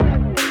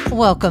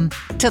Welcome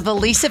to the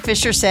Lisa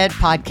Fisher Said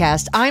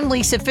podcast. I'm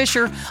Lisa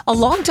Fisher, a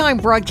longtime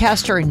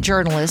broadcaster and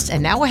journalist,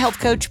 and now a health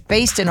coach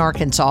based in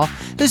Arkansas,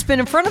 who's been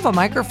in front of a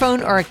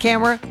microphone or a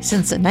camera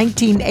since the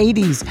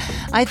 1980s.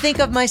 I think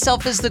of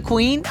myself as the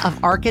queen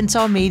of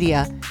Arkansas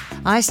media.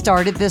 I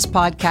started this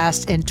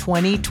podcast in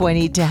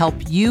 2020 to help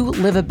you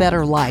live a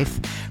better life.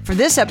 For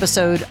this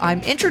episode,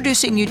 I'm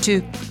introducing you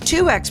to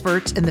two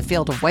experts in the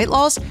field of weight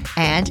loss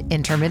and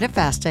intermittent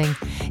fasting.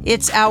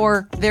 It's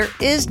our There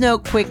Is No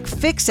Quick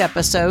Fix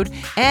episode,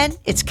 and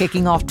it's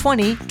kicking off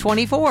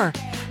 2024.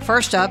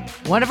 First up,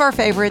 one of our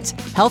favorites,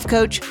 health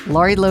coach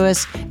Laurie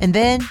Lewis, and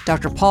then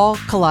Dr. Paul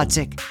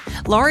Kolodzik.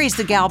 Laurie's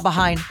the gal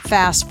behind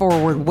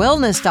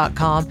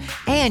FastForwardWellness.com,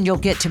 and you'll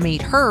get to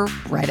meet her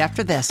right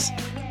after this.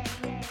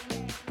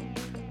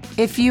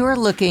 If you are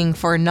looking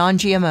for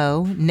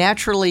non-GMO,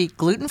 naturally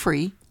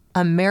gluten-free,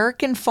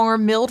 American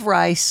farm milled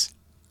rice,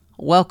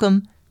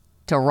 welcome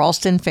to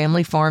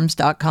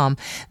RalstonFamilyFarms.com.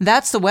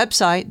 That's the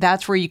website.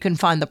 That's where you can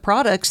find the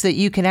products that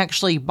you can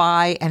actually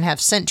buy and have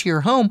sent to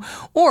your home,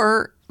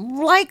 or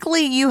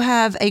likely you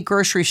have a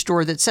grocery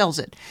store that sells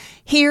it.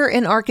 Here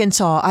in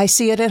Arkansas, I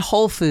see it at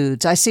Whole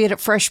Foods. I see it at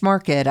Fresh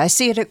Market. I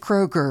see it at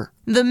Kroger.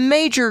 The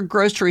major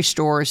grocery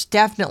stores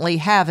definitely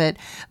have it,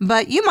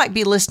 but you might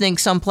be listening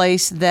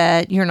someplace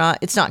that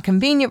it's not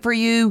convenient for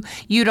you.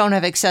 You don't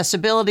have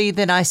accessibility.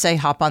 Then I say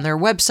hop on their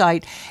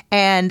website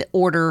and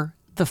order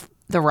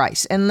the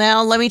rice. And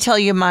now let me tell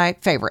you my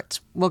favorites.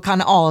 Well,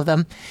 kind of all of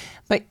them.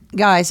 But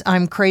guys,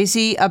 I'm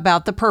crazy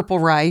about the purple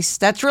rice.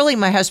 That's really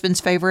my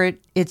husband's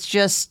favorite. It's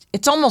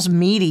almost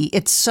meaty.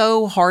 It's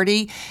so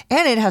hearty,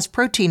 and it has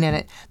protein in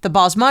it. The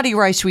basmati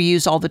rice we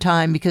use all the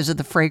time because of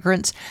the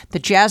fragrance. The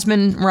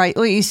jasmine rice,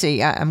 well, you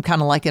see, I'm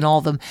kind of liking all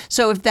of them.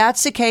 So if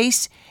that's the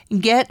case,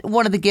 get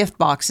one of the gift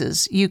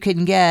boxes. You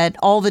can get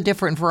all the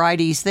different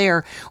varieties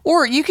there,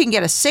 or you can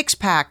get a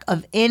 6-pack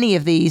of any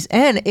of these.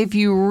 And if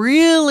you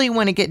really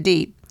want to get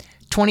deep,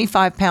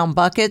 25-pound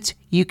buckets,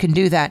 you can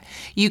do that.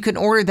 You can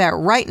order that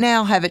right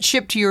now, have it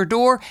shipped to your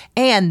door,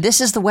 and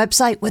this is the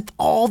website with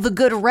all the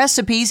good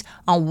recipes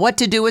on what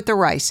to do with the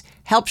rice.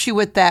 Helps you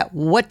with that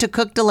what to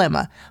cook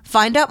dilemma.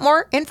 Find out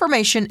more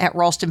information at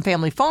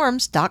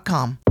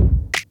RalstonFamilyFarms.com.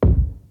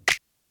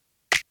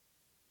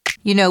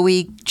 You know,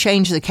 we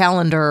changed the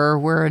calendar.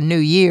 We're a new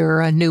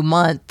year, a new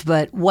month,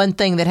 but one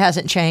thing that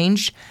hasn't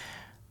changed,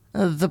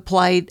 the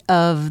plight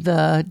of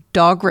the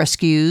dog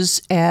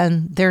rescues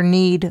and their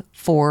need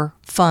for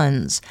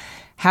funds.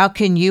 How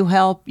can you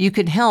help? You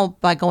can help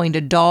by going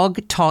to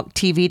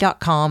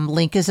dogtalktv.com.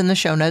 Link is in the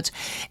show notes,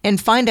 and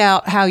find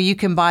out how you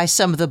can buy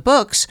some of the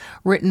books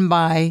written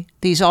by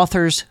these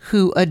authors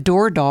who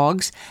adore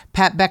dogs.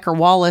 Pat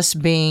Becker-Wallace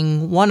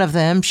being one of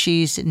them.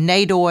 She's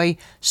NADOI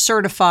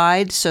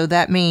certified, so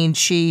that means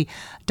she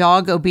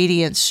dog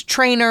obedience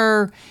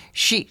trainer.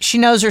 She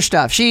knows her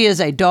stuff. She is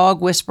a dog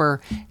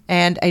whisperer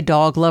and a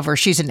dog lover.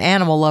 She's an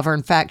animal lover.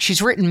 In fact,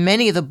 she's written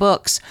many of the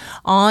books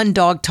on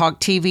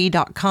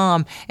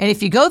dogtalktv.com. And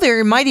if you go there,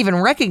 you might even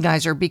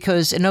recognize her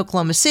because in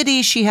Oklahoma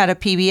City, she had a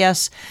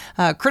PBS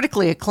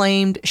critically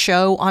acclaimed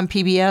show on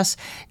PBS.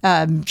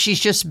 She's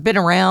just been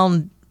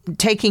around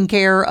taking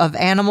care of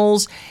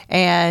animals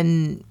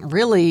and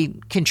really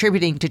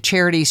contributing to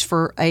charities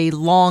for a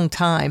long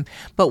time.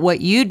 But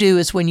what you do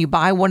is when you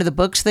buy one of the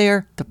books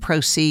there,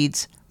 part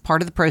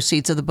of the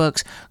proceeds of the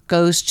books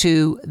goes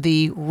to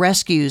the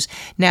rescues.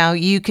 Now,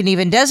 you can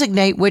even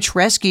designate which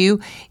rescue.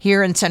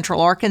 Here in Central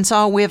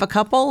Arkansas, we have a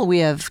couple. We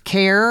have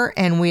CARE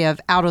and we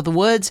have Out of the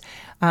Woods.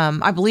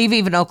 I believe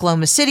even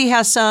Oklahoma City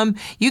has some.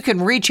 You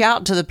can reach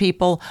out to the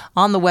people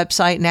on the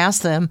website and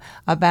ask them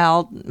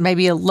about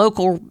maybe a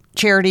local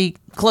charity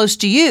close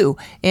to you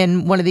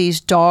in one of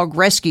these dog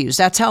rescues.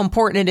 That's how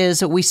important it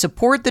is that we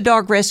support the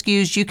dog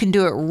rescues. You can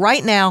do it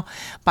right now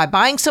by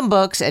buying some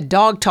books at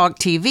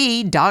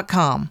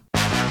dogtalktv.com.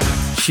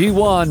 She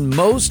won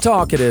Most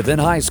Talkative in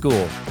high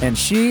school, and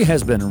she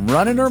has been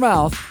running her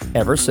mouth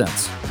ever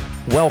since.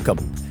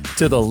 Welcome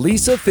to the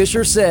Lisa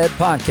Fisher Said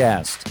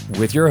podcast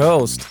with your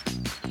host,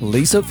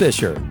 Lisa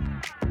Fisher.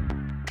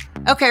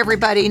 Okay,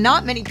 everybody,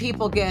 not many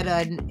people get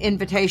an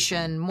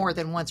invitation more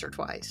than once or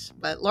twice,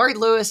 but Laurie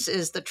Lewis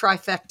is the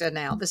trifecta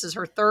now. This is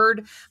her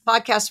third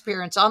podcast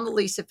appearance on the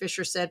Lisa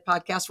Fisher Said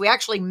podcast. We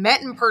actually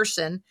met in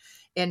person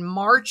in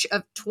March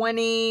of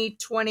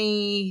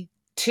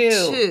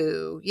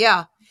 2022.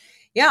 Yeah,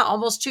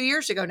 almost 2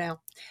 years ago now.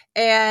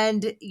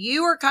 And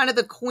you are kind of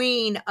the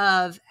queen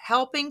of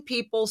helping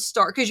people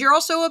start, because you're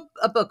also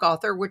a book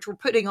author, which we're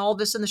putting all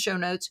this in the show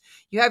notes.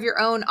 You have your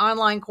own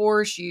online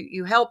course.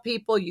 You help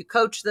people, you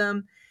coach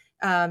them.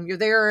 You're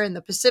there in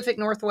the Pacific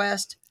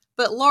Northwest.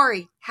 But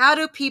Laurie, how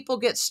do people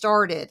get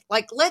started?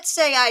 Like, let's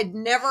say I'd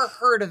never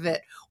heard of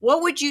it.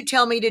 What would you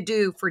tell me to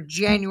do for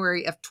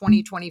January of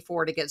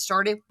 2024 to get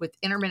started with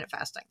intermittent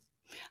fasting?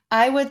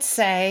 I would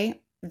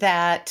say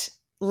that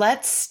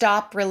let's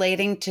stop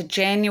relating to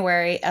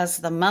January as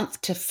the month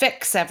to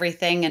fix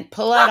everything and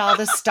pull out all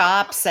the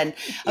stops. And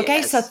okay,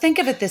 Yes. So think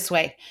of it this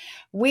way.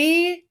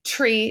 We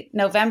treat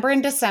November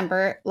and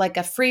December like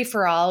a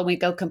free-for-all, and we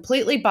go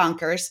completely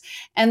bonkers.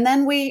 And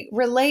then we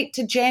relate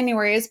to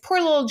January as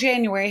poor little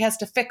January has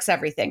to fix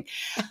everything.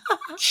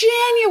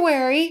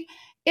 January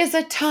is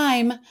a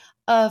time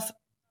of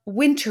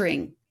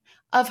wintering,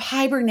 of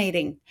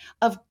hibernating,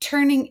 of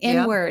turning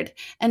inward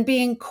and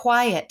being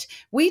quiet.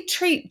 We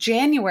treat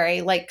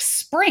January like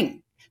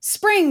spring.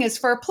 Spring is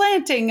for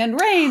planting and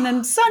rain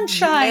and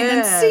sunshine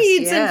and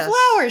seeds and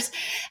flowers.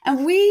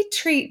 And we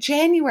treat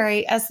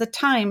January as the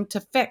time to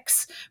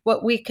fix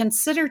what we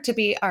consider to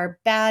be our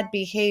bad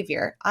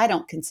behavior. I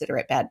don't consider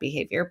it bad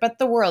behavior, but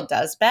the world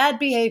does. Bad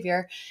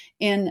behavior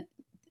from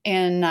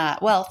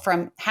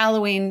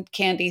Halloween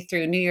candy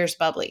through New Year's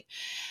bubbly.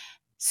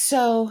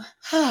 So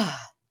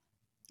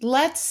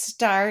let's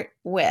start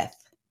with,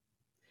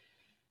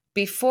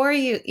 before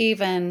you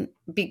even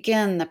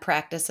begin the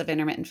practice of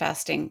intermittent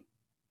fasting,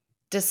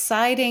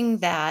 deciding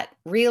that,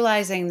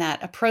 realizing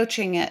that,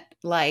 approaching it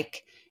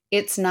like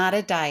it's not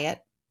a diet.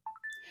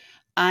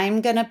 I'm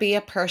going to be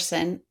a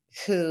person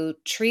who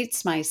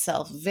treats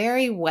myself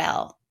very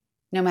well,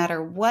 no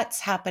matter what's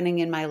happening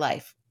in my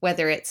life,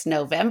 whether it's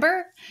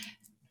November,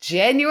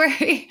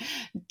 January,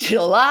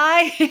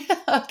 July.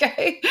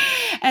 Okay.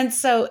 And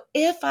so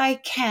if I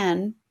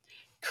can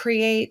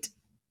create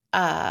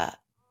a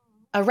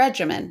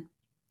regimen,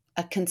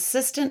 a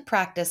consistent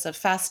practice of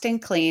fasting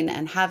clean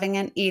and having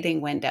an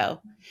eating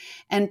window,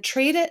 and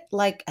treat it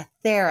like a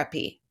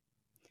therapy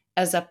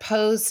as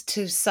opposed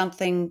to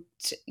something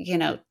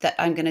that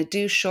I'm going to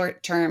do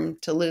short term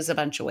to lose a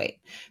bunch of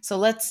weight. So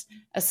let's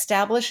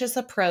establish this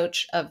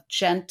approach of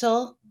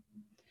gentle,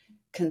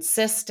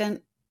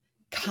 consistent,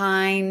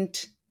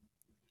 kind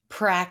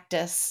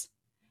practice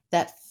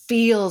that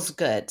feels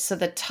good. So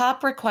the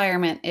top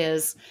requirement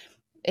is,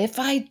 if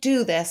I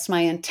do this, my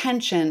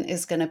intention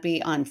is going to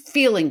be on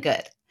feeling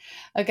good.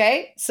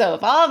 Okay. So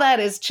if all that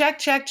is check,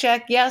 check,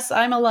 check, yes,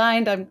 I'm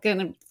aligned, I'm going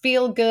to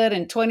feel good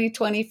in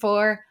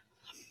 2024.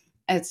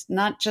 It's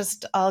not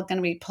just all going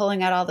to be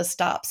pulling out all the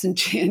stops in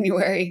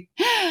January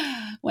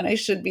when I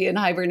should be in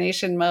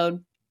hibernation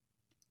mode.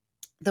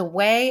 The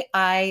way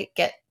I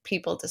get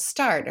people to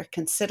start or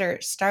consider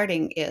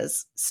starting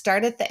is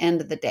start at the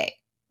end of the day.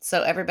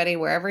 So everybody,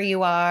 wherever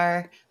you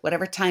are,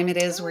 whatever time it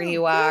is where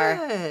you are,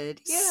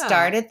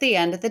 start at the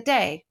end of the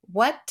day.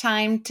 What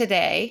time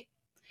today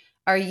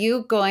are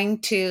you going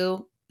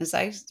to,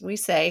 we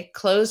say,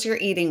 close your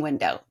eating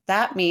window?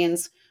 That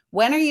means,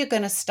 when are you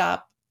going to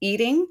stop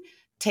eating,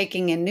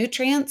 taking in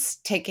nutrients,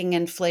 taking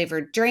in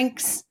flavored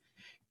drinks?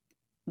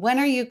 When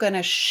are you going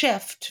to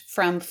shift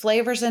from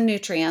flavors and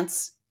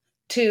nutrients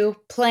to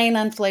plain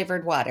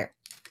unflavored water?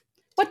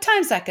 What time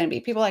is that going to be?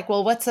 People are like,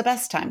 well, what's the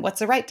best time? What's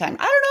the right time?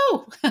 I don't know.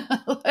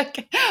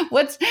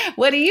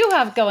 What do you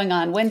have going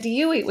on? When do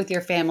you eat with your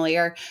family?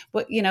 Or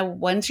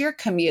when's your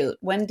commute?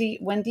 When do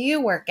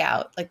you work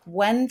out? Like,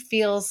 when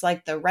feels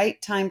like the right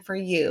time for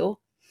you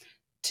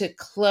to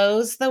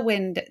close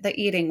the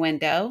eating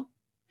window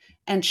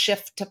and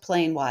shift to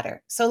plain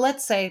water? So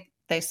let's say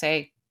they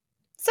say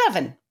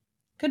 7,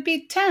 could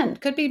be 10,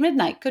 could be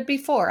midnight, could be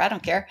 4. I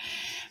don't care.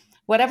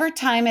 Whatever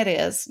time it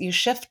is, you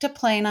shift to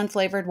plain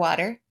unflavored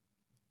water.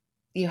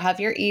 You have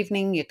your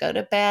evening, you go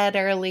to bed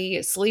early,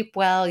 you sleep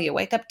well, you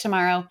wake up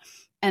tomorrow,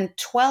 and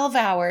 12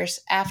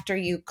 hours after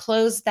you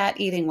close that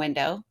eating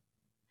window,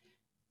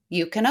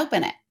 you can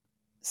open it.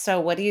 So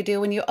what do you do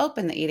when you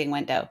open the eating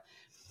window?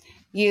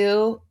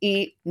 You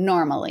eat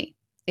normally.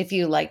 If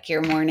you like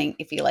your morning,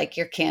 if you like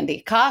your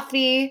candy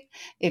coffee,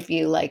 if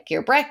you like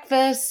your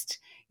breakfast,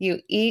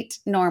 you eat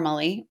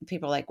normally.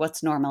 People are like,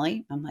 what's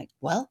normally? I'm like,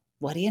 well,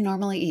 what do you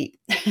normally eat?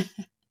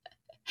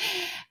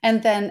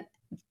 And then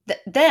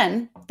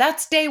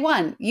that's day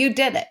 1. You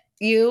did it.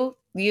 You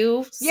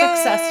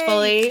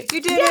successfully.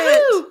 You did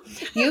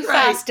it. You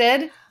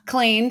fasted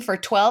clean for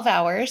 12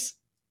 hours.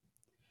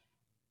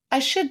 I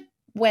should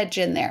wedge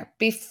in there,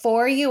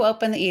 before you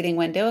open the eating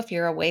window, if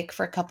you're awake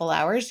for a couple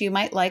hours, you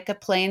might like a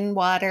plain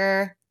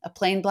water, a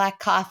plain black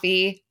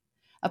coffee,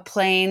 a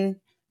plain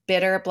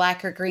bitter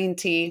black or green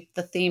tea.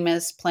 The theme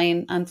is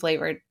plain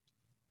unflavored.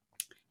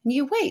 And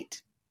you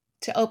wait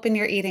to open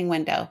your eating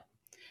window.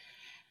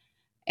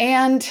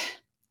 And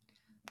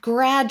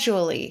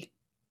gradually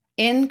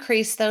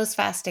increase those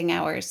fasting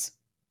hours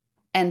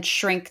and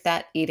shrink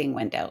that eating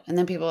window. And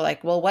then people are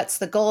like, well, what's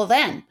the goal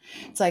then?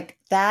 It's like,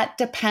 that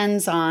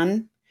depends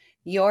on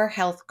your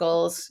health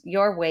goals,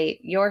 your weight,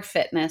 your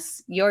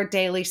fitness, your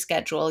daily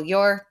schedule,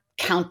 your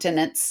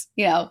countenance,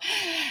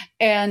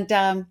 And,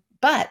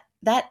 but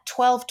that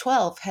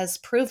 12-12 has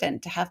proven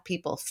to have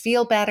people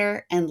feel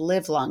better and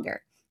live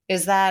longer.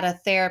 Is that a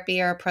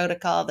therapy or a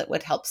protocol that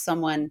would help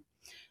someone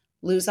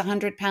lose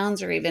 100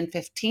 pounds or even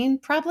 15?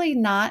 Probably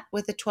not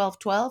with a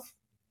 12-12.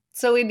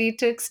 So we need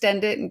to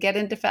extend it and get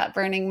into fat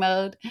burning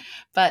mode.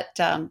 But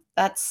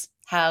that's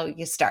how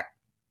you start.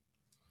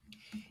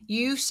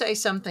 You say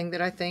something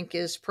that I think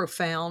is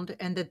profound,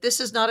 and that this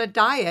is not a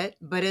diet,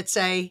 but it's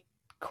a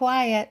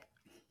quiet.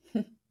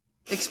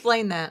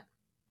 Explain that.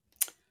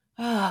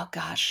 Oh,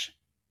 gosh.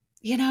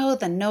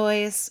 the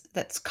noise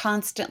that's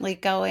constantly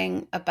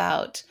going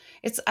about,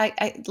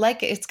 I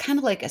like it's kind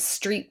of like a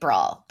street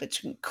brawl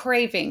between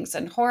cravings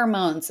and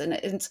hormones, and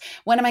it's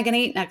when am I going to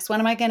eat next? When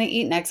am I going to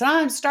eat next? Oh,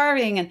 I'm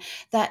starving. And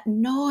that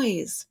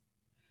noise,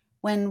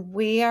 when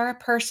we are a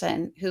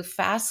person who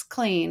fasts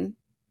clean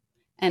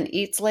and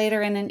eats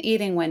later in an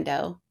eating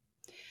window,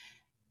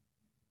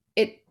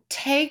 it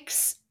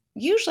takes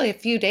usually a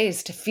few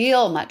days to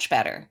feel much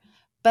better,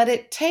 but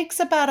it takes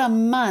about a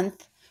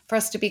month for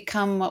us to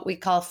become what we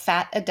call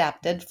fat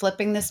adapted,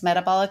 flipping this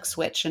metabolic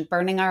switch and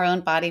burning our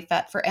own body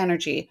fat for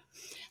energy.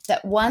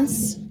 That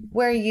once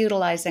we're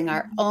utilizing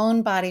our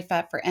own body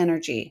fat for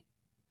energy,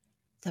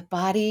 the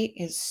body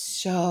is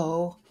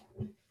so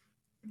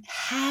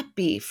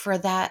happy for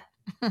that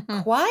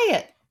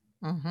quiet.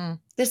 Mm-hmm.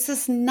 This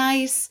is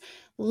nice,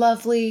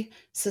 lovely,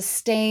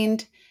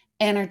 sustained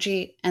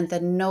energy, and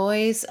the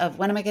noise of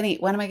when am I going to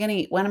eat? When am I going to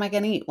eat? When am I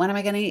going to eat? When am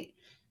I going to eat?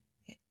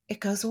 It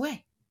goes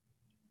away.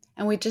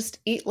 And we just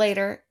eat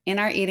later in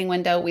our eating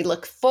window. We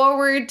look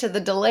forward to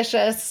the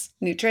delicious,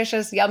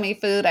 nutritious, yummy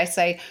food. I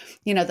say,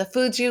 the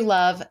foods you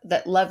love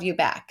that love you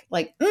back.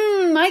 Like,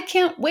 I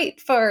can't wait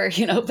for,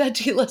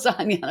 veggie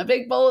lasagna and a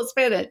big bowl of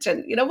spinach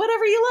and,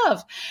 whatever you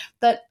love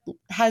that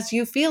has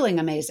you feeling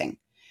amazing.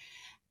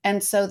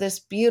 And so this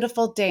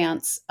beautiful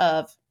dance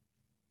of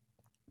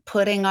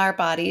putting our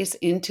bodies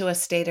into a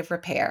state of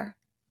repair,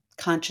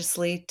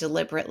 consciously,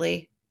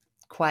 deliberately,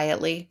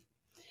 quietly,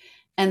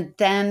 and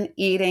then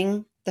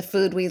eating the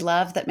food we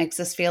love that makes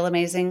us feel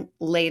amazing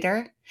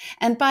later.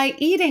 And by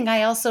eating,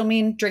 I also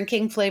mean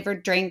drinking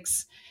flavored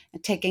drinks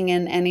and taking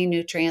in any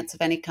nutrients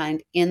of any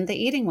kind in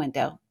the eating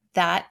window.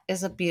 That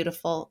is a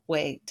beautiful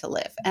way to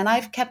live. And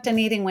I've kept an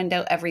eating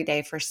window every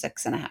day for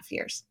 6.5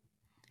 years.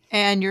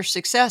 And your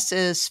success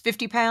is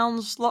 50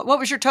 pounds. What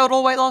was your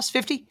total weight loss?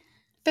 50?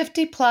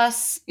 50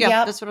 plus. Yeah,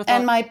 Yep. that's what I thought.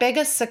 And my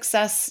biggest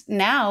success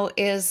now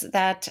is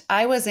that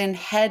I was in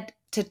head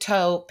to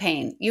toe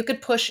pain. You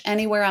could push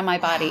anywhere on my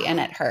body and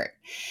it hurt.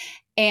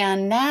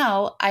 And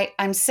now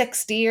I'm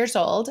 60 years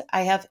old.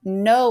 I have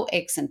no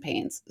aches and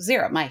pains,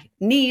 zero. My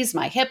knees,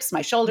 my hips,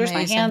 my shoulders,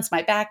 Amazing. my hands,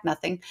 my back,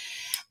 nothing.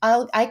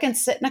 I can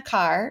sit in a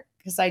car,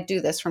 because I do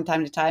this from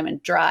time to time,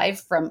 and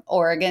drive from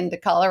Oregon to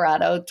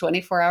Colorado,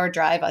 24-hour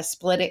drive. I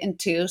split it in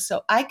two.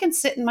 So I can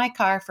sit in my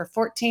car for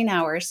 14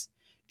 hours,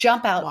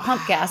 jump out,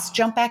 pump gas,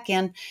 jump back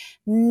in.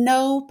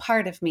 No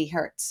part of me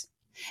hurts.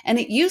 And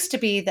it used to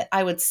be that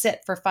I would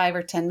sit for 5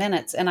 or 10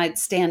 minutes and I'd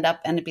stand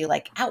up and it'd be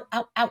like, ow,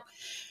 ow, ow.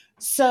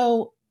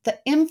 So the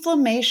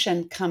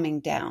inflammation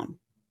coming down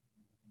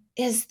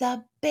is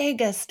the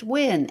biggest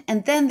win.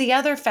 And then the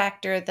other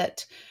factor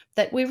that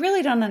we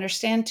really don't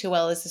understand too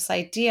well is this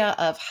idea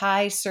of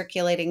high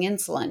circulating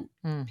insulin.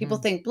 Mm-hmm. People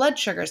think blood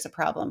sugar is the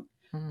problem,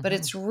 but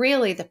it's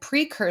really the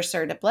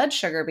precursor to blood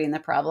sugar being the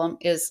problem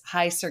is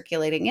high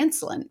circulating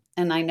insulin.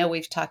 And I know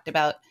we've talked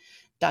about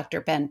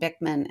Dr. Ben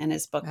Bickman and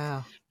his book,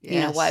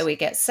 Why We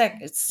Get Sick.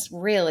 It's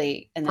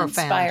really an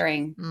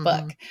inspiring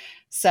book.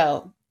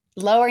 So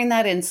lowering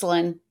that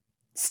insulin,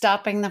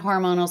 stopping the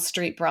hormonal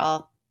street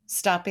brawl,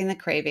 stopping the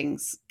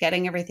cravings,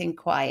 getting everything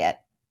quiet.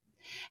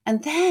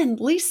 And then,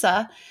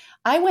 Lisa,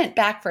 I went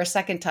back for a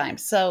second time.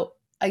 So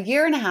a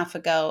year and a half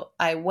ago,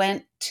 I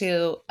went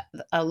to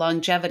a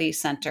longevity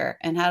center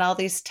and had all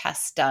these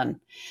tests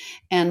done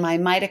and my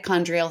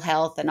mitochondrial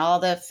health and all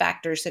the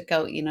factors that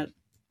go,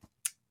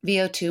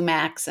 VO2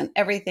 max and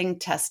everything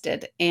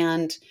tested.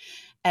 And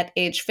at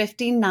age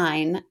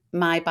 59,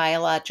 my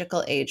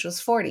biological age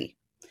was 40.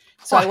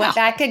 So I went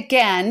back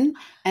again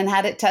and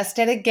had it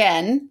tested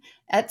again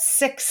at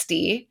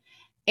 60.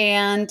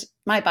 And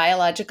my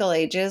biological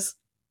age is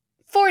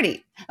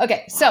 40.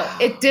 Okay. So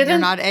it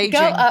didn't go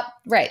up.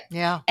 Right.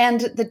 Yeah. And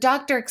the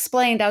doctor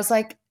explained, I was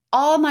like,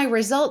 all my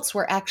results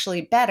were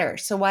actually better.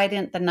 So why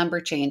didn't the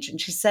number change?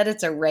 And she said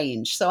it's a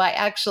range. So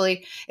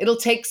it'll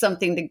take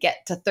something to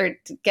get to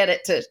get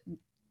it to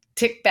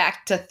tick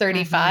back to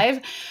 35.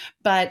 Mm-hmm.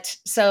 But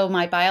so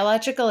my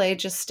biological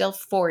age is still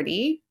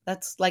 40.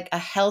 That's like a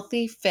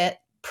healthy, fit,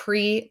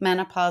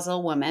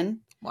 pre-menopausal woman.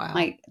 Wow.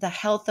 The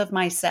health of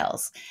my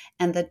cells.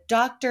 And the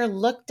doctor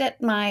looked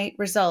at my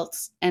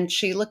results and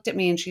she looked at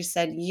me and she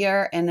said,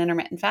 "You're an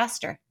intermittent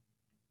faster."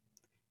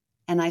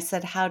 And I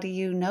said, "How do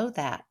you know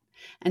that?"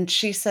 And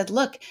she said,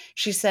 "Look,"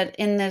 she said,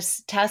 "in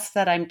this test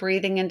that I'm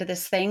breathing into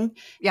this thing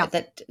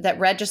that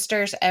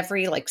registers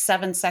every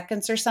 7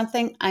 seconds or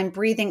something, I'm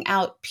breathing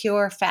out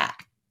pure fat.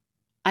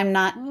 I'm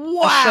not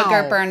a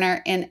sugar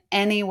burner in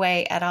any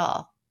way at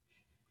all."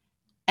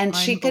 And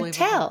she could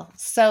tell.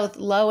 So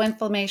low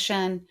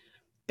inflammation,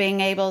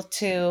 being able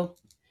to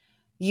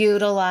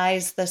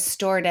utilize the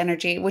stored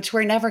energy, which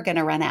we're never going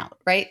to run out,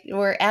 right?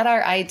 We're at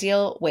our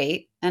ideal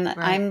weight and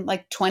I'm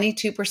like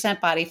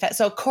 22% body fat.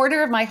 So a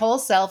quarter of my whole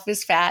self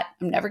is fat.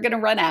 I'm never going to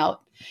run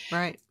out.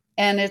 Right.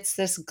 And it's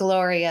this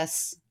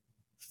glorious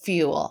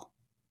fuel.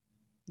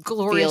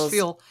 Glorious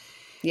fuel.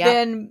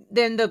 Yeah.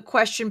 Then the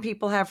question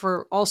people have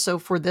for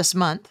this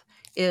month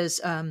is,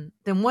 then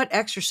what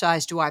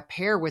exercise do I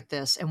pair with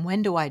this and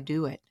when do I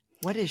do it?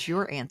 What is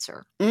your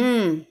answer?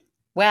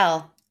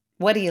 Well,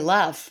 what do you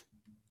love?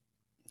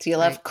 Do you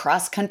love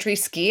cross-country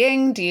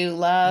skiing? Do you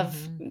love,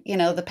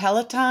 the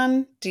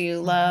Peloton? Do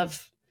you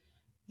love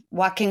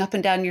walking up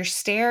and down your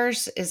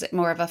stairs? Is it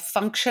more of a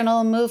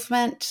functional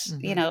movement,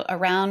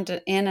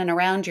 around, in and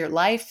around your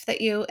life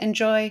that you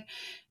enjoy?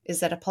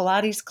 Is it a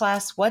Pilates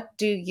class? What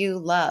do you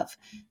love?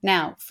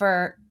 Now,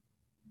 for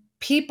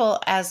people,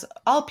 as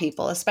all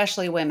people,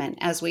 especially women,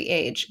 as we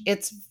age,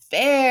 it's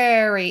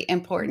very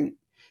important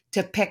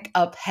to pick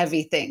up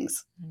heavy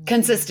things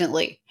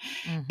consistently.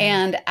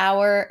 And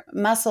our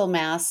muscle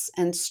mass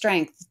and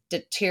strength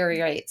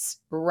deteriorates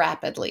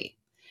rapidly,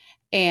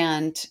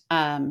 and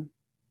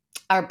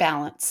our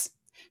balance.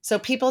 So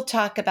people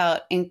talk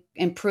about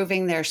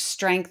improving their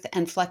strength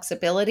and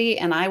flexibility,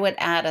 and I would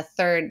add a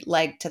third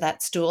leg to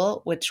that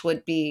stool, which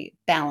would be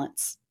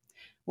balance.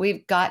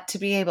 We've got to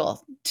be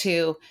able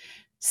to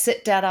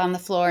sit dead on the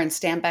floor and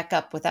stand back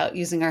up without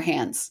using our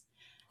hands.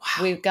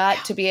 Wow. We've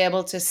got to be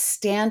able to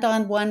stand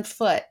on one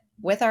foot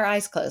with our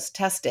eyes closed,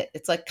 test it.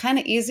 It's like kind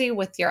of easy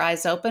with your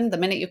eyes open. The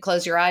minute you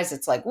close your eyes,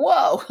 it's like,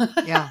 whoa.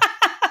 Yeah.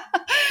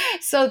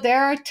 So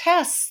there are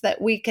tests that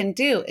we can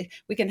do.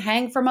 We can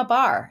hang from a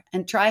bar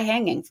and try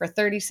hanging for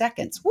 30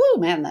 seconds. Woo,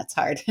 man, that's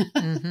hard.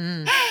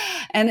 And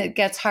it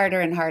gets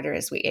harder and harder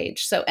as we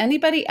age. So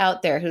anybody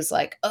out there who's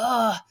like,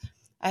 oh,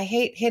 I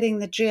hate hitting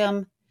the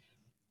gym,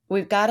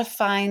 we've got to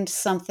find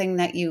something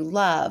that you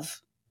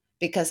love,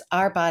 because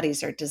our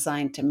bodies are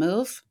designed to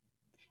move,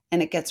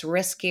 and it gets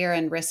riskier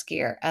and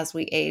riskier as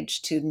we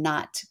age to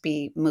not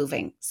be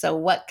moving. So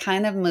what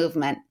kind of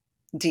movement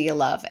do you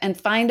love? And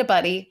find a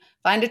buddy,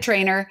 find a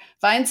trainer,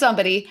 find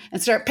somebody, and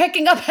start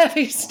picking up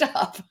heavy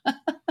stuff.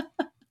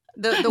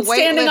 The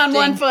standing on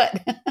one foot.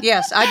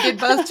 Yes, I did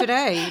both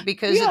today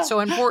because it's so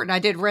important. I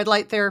did red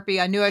light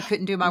therapy. I knew I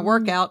couldn't do my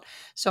workout,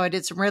 so I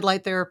did some red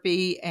light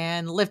therapy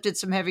and lifted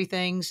some heavy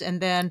things. And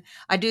then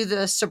I do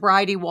the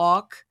sobriety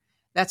walk.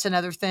 That's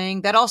another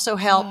thing that also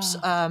helps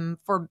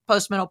for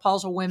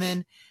postmenopausal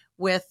women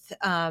with,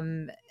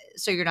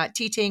 so you're not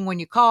teething when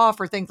you cough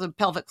or things like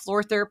pelvic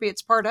floor therapy.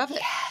 It's part of it.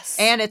 Yes.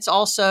 And it's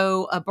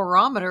also a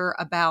barometer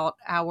about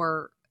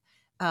our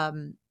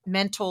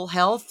mental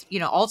health.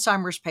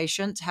 Alzheimer's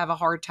patients have a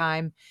hard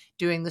time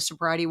doing the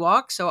sobriety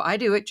walk. So I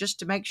do it just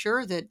to make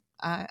sure that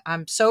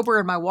I'm sober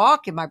in my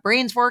walk and my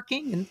brain's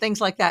working and things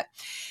like that.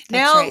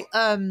 That's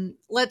now,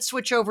 let's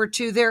switch over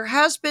to, there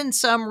has been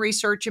some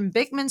research, and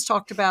Bickman's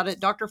talked about it,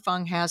 Dr.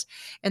 Fung has,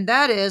 and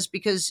that is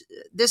because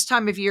this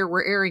time of year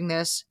we're airing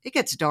this, it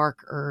gets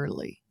dark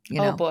early.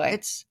 Oh boy.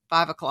 It's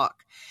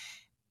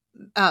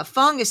 5:00.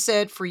 Fung has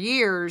said for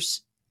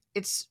years,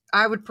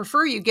 I would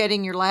prefer you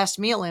getting your last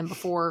meal in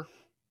before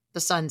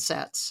the sun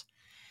sets.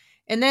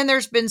 And then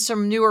there's been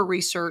some newer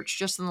research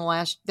just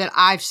that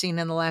I've seen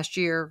in the last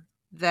year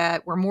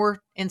that we're more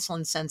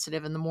insulin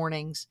sensitive in the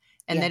mornings.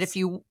 And that if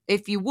you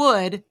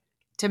would,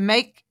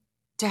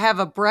 to have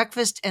a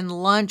breakfast and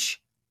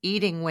lunch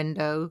eating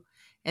window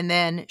and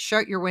then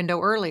shut your window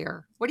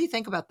earlier. What do you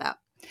think about that?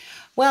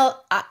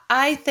 Well,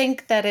 I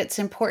think that it's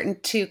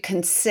important to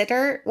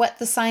consider what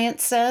the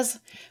science says,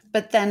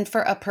 but then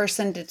for a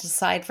person to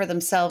decide for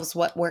themselves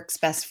what works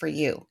best for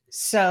you.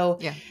 So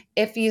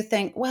if you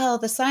think, well,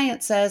 the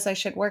science says I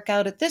should work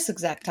out at this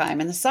exact time,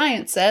 and the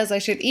science says I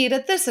should eat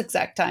at this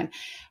exact time,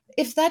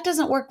 if that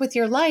doesn't work with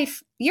your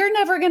life, you're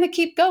never going to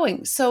keep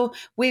going. So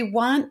we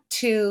want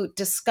to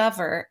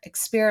discover,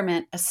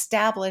 experiment,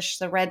 establish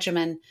the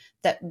regimen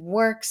that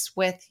works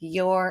with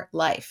your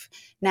life.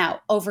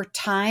 Now, over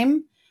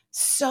time,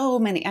 so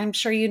many, I'm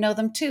sure you know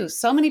them too,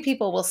 so many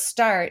people will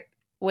start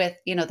with,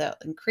 they'll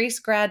increase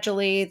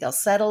gradually, they'll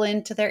settle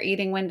into their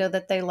eating window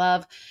that they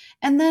love.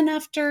 And then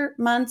after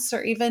months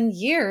or even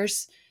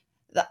years,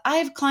 I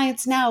have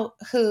clients now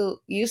who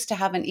used to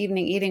have an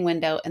evening eating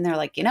window, and they're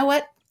like, you know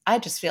what? I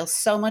just feel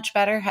so much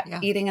better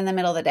eating in the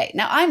middle of the day.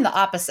 Now, I'm the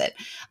opposite.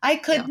 I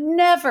could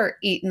never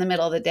eat in the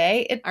middle of the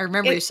day. I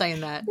remember you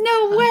saying that.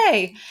 No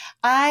way.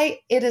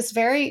 It is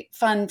very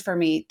fun for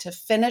me to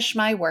finish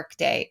my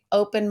workday,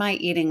 open my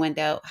eating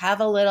window, have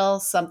a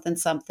little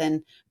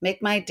something,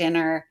 make my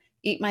dinner,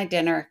 eat my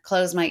dinner,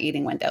 close my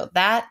eating window.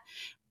 That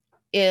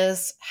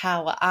is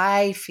how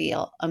I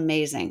feel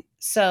amazing.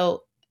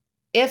 So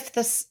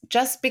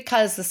just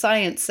because the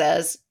science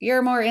says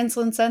you're more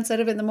insulin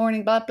sensitive in the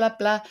morning, blah, blah,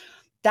 blah,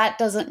 that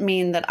doesn't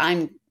mean that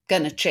I'm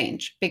going to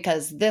change,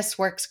 because this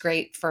works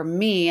great for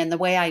me. And the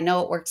way I know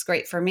it works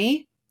great for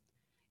me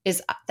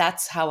is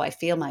that's how I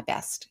feel my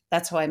best.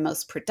 That's how I'm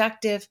most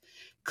productive,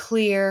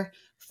 clear,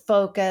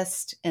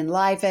 focused,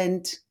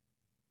 enlivened.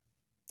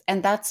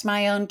 And that's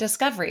my own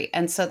discovery.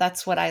 And so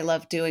that's what I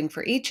love doing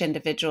for each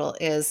individual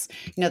is,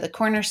 the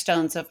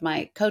cornerstones of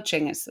my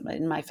coaching is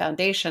in my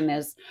foundation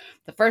is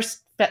the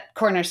first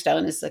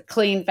cornerstone is a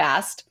clean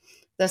fast.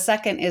 The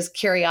second is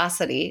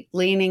curiosity,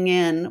 leaning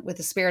in with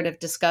a spirit of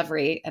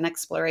discovery and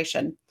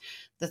exploration.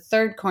 The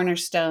third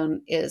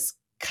cornerstone is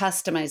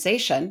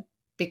customization,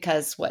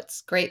 because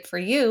what's great for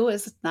you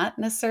is not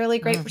necessarily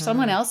great for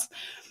someone else.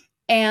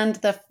 And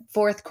the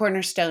fourth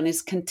cornerstone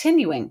is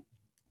continuing.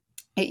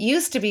 It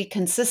used to be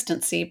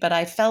consistency, but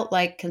I felt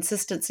like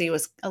consistency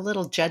was a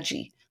little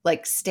judgy,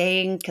 like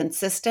staying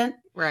consistent.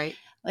 Right.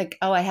 like,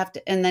 oh, I have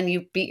to, and then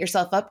you beat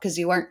yourself up because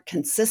you weren't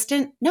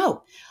consistent.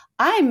 No,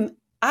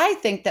 I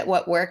think that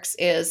what works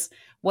is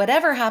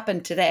whatever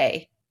happened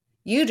today,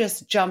 you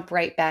just jump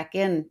right back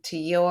into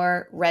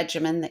your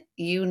regimen that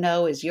you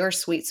know is your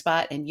sweet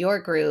spot and your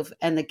groove.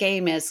 And the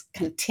game is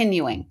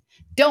continuing.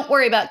 Don't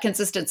worry about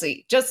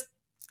consistency. Just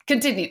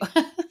continue.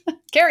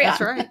 Carry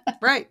That's on. right.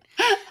 Right.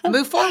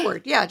 Move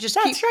forward. Yeah. Just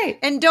That's keep, right.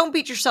 and don't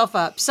beat yourself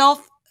up.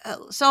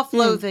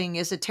 Self-loathing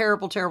is a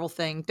terrible, terrible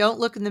thing. Don't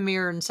look in the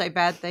mirror and say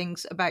bad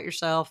things about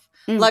yourself.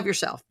 Love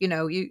yourself.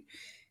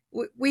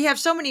 We have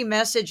so many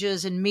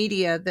messages in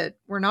media that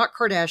we're not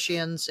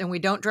Kardashians and we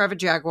don't drive a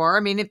Jaguar.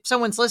 I mean, if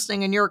someone's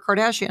listening and you're a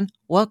Kardashian,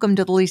 welcome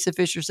to the Lisa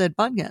Fisher Said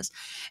podcast.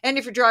 And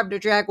if you're driving a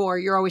Jaguar,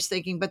 you're always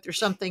thinking, but there's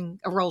something,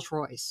 a Rolls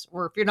Royce.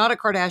 Or if you're not a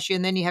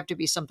Kardashian, then you have to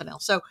be something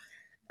else. So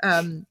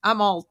I'm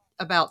all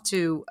about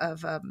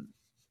I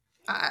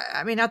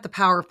mean, not the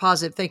power of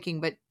positive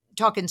thinking, but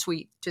talking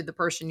sweet to the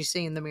person you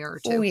see in the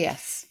mirror too. Oh,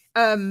 yes.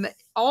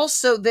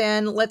 Also,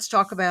 then let's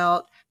talk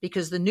about,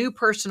 because the new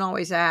person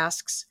always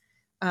asks,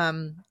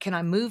 can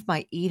I move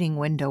my eating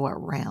window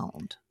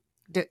around?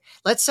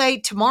 Let's say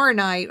tomorrow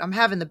night I'm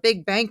having the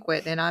big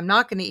banquet and I'm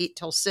not going to eat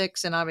till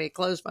 6 and I may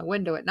close my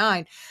window at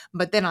 9.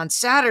 But then on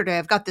Saturday,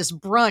 I've got this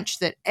brunch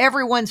that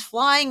everyone's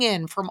flying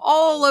in from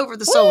all over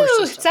the solar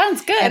system.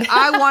 Sounds good. And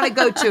I want to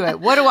go to it.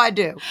 What do I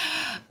do?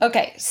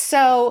 Okay.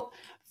 So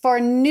for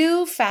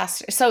new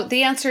fasters, so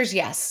the answer is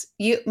yes.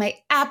 You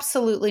may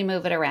absolutely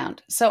move it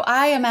around. So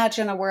I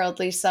imagine a world,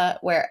 Lisa,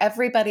 where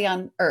everybody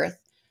on Earth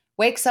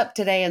wakes up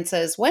today and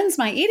says, when's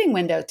my eating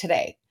window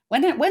today?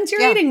 When's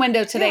your eating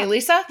window today,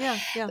 Lisa? Yeah.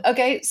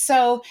 Okay,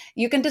 so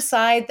you can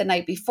decide the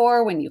night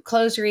before when you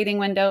close your eating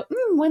window,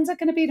 when's it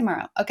going to be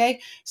tomorrow? Okay,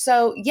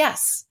 so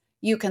yes,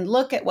 you can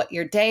look at what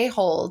your day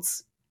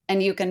holds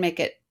and you can make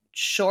it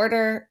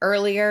shorter,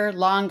 earlier,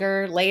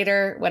 longer,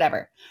 later,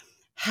 whatever.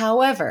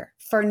 However,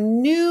 for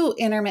new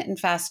intermittent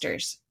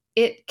fasters,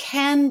 it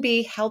can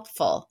be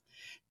helpful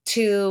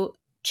to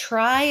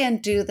try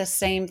and do the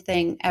same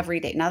thing every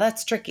day. Now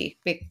that's tricky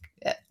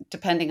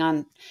depending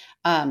on,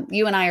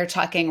 you and I are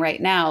talking right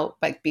now,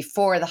 like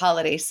before the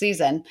holiday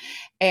season.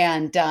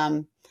 And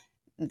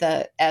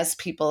as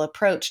people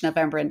approach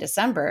November and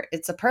December,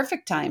 it's a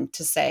perfect time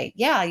to say,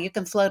 yeah, you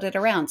can float it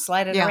around,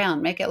 slide it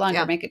around, make it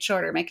longer, make it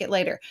shorter, make it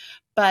later.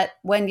 But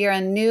when you're a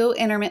new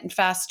intermittent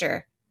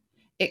faster,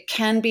 it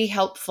can be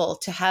helpful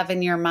to have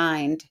in your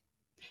mind,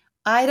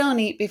 I don't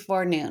eat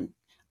before noon.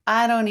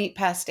 I don't eat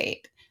past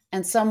 8.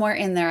 And somewhere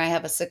in there, I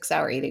have a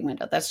 6-hour eating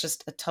window. That's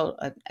just a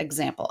total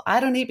example. I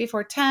don't eat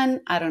before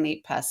 10. I don't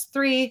eat past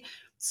 3.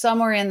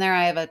 Somewhere in there,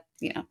 I have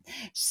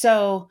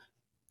so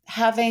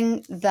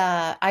having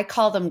I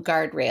call them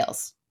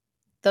guardrails.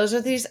 Those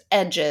are these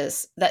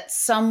edges that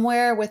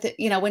somewhere with it,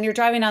 when you're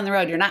driving on the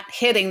road, you're not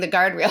hitting the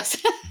guardrails.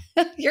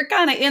 You're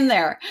kind of in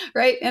there,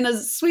 right? In a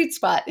sweet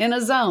spot, in a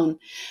zone.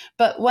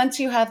 But once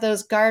you have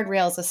those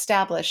guardrails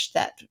established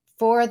that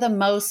for the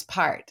most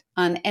part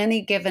on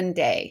any given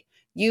day,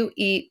 you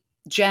eat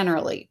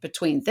generally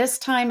between this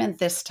time and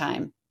this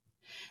time,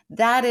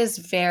 that is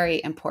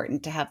very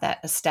important to have that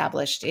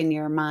established in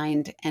your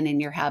mind and in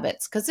your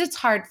habits, because it's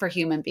hard for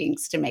human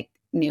beings to make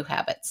new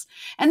habits.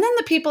 And then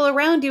the people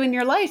around you in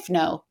your life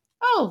know,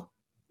 oh,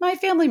 my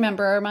family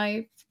member or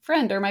my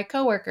friend or my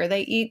coworker,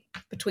 they eat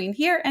between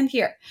here and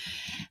here.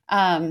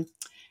 And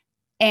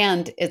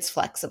it's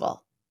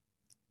flexible.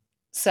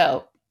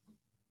 So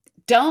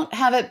don't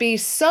have it be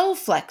so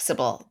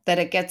flexible that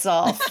it gets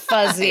all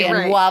fuzzy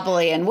and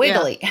wobbly and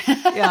wiggly.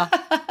 Yeah,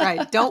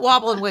 right. Don't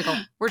wobble and wiggle.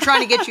 We're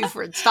trying to get you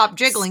stop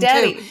jiggling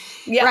steady. too.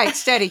 Yeah. Right,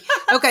 steady.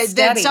 Okay,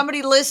 steady. Then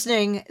somebody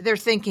listening, they're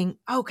thinking,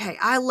 okay,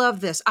 I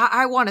love this.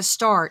 I want to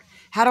start.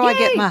 How do I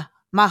get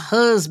my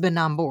husband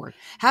on board?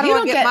 How do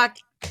I get my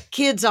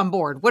kids on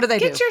board? What do they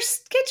do?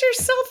 Get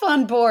yourself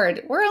on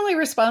board. We're only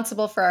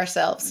responsible for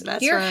ourselves.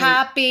 You're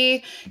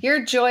happy.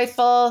 You're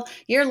joyful.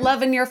 You're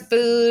loving your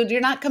food. You're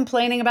not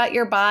complaining about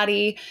your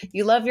body.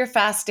 You love your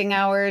fasting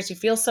hours. You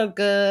feel so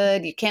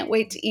good. You can't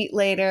wait to eat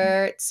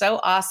later. It's so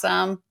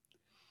awesome.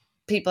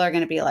 People are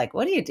going to be like,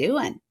 what are you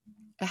doing?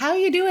 How are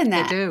you doing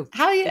that? They do.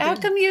 How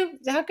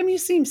come you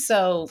seem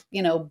so,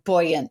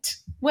 buoyant?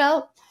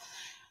 Well,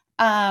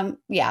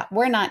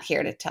 we're not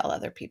here to tell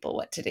other people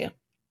what to do.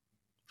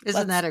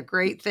 Isn't that a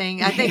great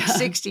thing? I think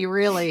 60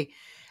 really,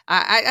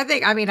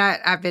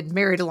 I've been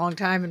married a long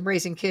time and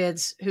raising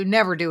kids who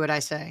never do what I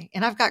say.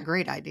 And I've got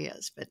great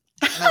ideas, but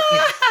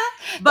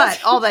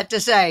all that to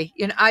say,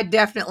 I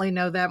definitely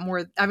know that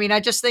more. I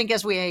just think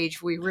as we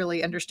age, we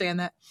really understand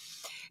that.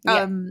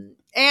 Yeah.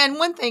 And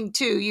one thing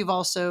too, you've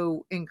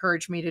also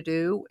encouraged me to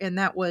do, and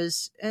that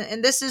was,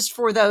 and this is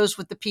for those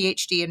with the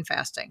PhD in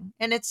fasting,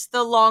 and it's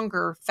the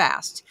longer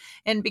fast.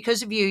 And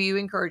because of you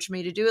encouraged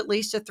me to do at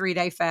least a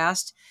 3-day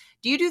fast.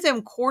 Do you do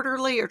them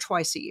quarterly or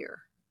twice a year?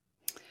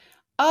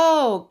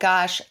 Oh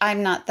gosh,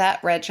 I'm not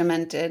that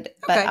regimented,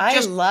 but I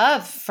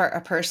love for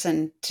a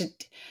person to,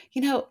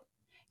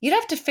 you'd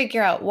have to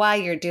figure out why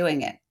you're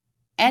doing it.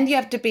 And you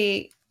have to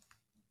be,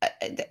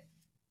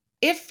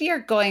 if you're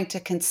going to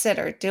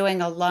consider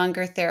doing a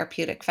longer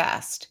therapeutic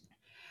fast,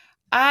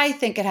 I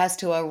think it has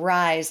to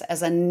arise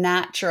as a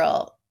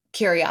natural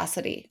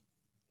curiosity,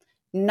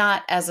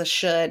 not as a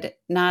should,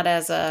 not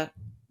as a,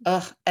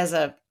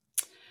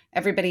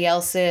 everybody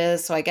else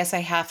is, so I guess I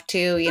have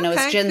to. As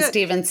Okay, Jen good.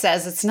 Stevens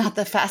says, it's not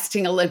the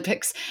fasting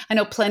Olympics. I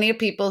know plenty of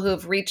people who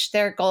have reached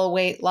their goal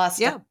weight, lost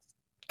Yeah. a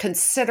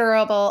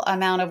considerable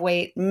amount of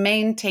weight,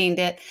 maintained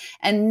it,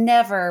 and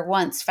never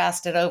once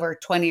fasted over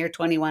 20 or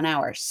 21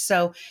 hours.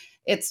 So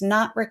it's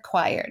not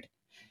required.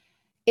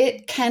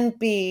 It can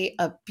be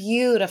a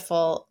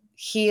beautiful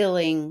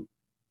healing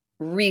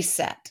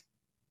reset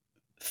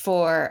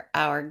for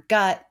our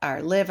gut,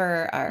 our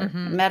liver, our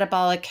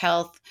metabolic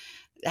health,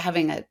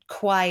 having a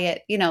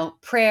quiet,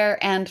 prayer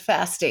and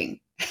fasting.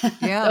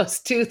 Yeah. Those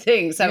two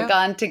things have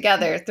gone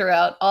together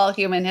throughout all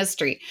human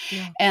history.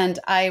 Yeah. And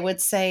I would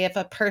say if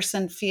a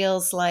person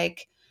feels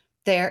like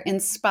they're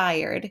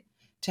inspired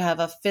to have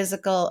a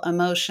physical,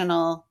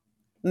 emotional,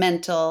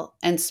 mental,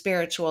 and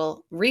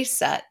spiritual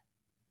reset,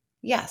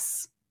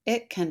 yes,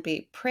 it can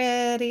be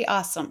pretty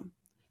awesome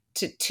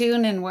to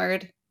tune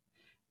inward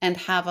and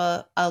have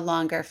a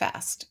longer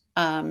fast.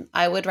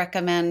 I would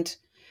recommend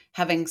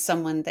having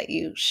someone that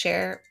you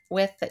share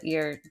with that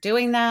you're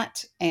doing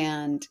that,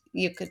 and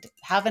you could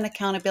have an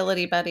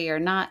accountability buddy or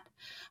not.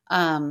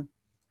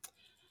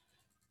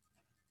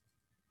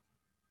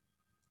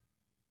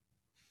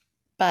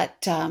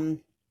 But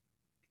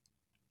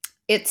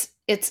it's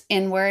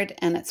inward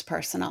and it's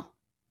personal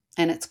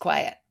and it's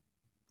quiet.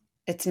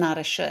 It's not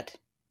a should.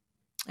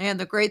 And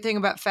the great thing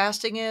about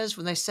fasting is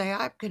when they say,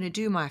 I'm going to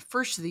do my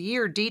first of the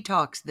year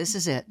detox, this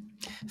is it.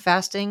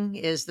 Fasting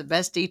is the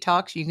best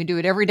detox. You can do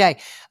it every day.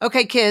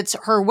 Okay, kids,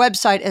 her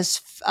website is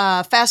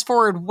Fast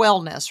Forward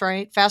Wellness,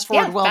 right?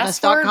 FastForwardWellness.com.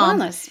 Fast Forward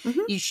Wellness.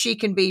 Mm-hmm. She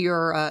can be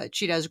your,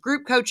 she does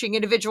group coaching,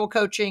 individual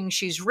coaching.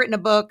 She's written a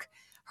book.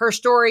 Her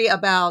story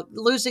about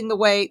losing the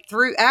weight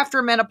through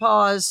after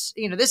menopause.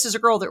 This is a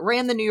girl that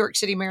ran the New York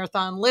City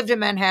Marathon, lived in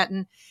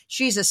Manhattan.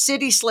 She's a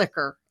city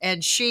slicker,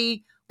 and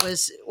she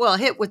was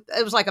hit with,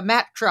 it was like a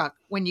Mack truck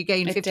when you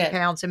gain 50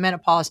 pounds in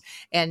menopause,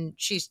 and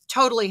she's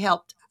totally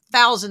helped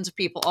thousands of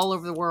people all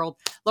over the world.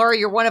 Laura,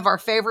 you're one of our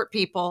favorite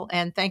people,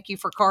 and thank you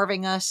for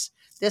carving us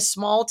this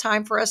small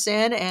time for us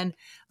in, and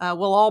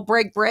we'll all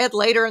break bread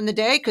later in the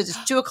day because it's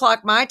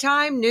 2:00 my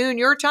time, noon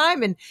your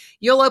time, and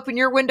you'll open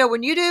your window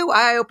when you do.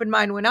 I open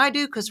mine when I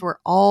do because we're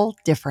all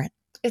different.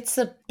 It's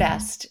the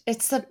best.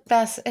 It's the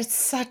best. It's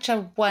such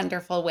a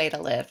wonderful way to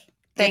live.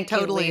 Thank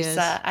you,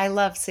 Lisa. I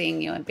love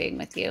seeing you and being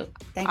with you.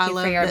 Thank you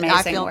for your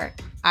amazing work.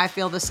 I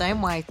feel the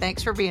same way.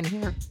 Thanks for being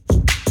here.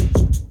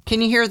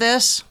 Can you hear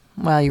this?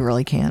 Well, you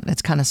really can't.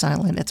 It's kind of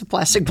silent. It's a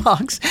plastic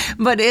box.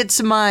 But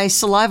it's my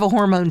saliva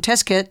hormone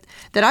test kit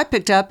that I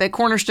picked up at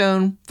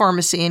Cornerstone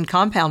Pharmacy and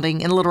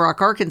Compounding in Little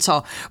Rock,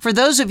 Arkansas. For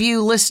those of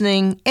you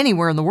listening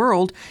anywhere in the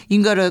world, you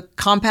can go to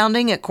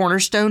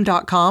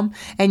compounding@cornerstone.com,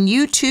 and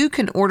you too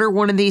can order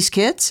one of these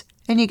kits.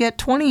 And you get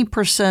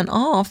 20%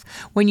 off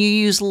when you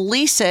use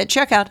Lisa at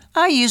checkout.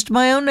 I used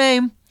my own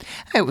name.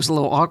 It was a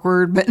little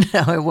awkward, but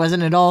no, it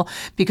wasn't at all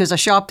because I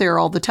shop there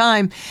all the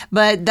time.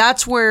 But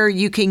that's where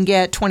you can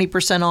get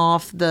 20%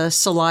 off the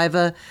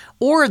saliva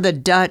or the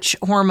Dutch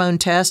hormone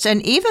test,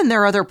 and even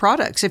their other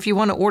products. If you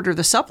want to order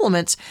the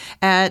supplements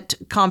at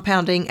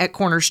Compounding at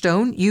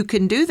Cornerstone, you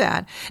can do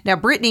that. Now,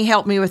 Brittany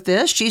helped me with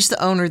this. She's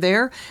the owner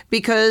there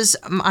because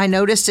I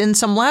noticed in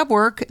some lab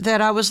work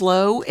that I was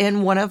low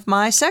in one of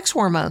my sex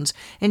hormones.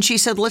 And she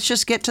said, let's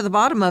just get to the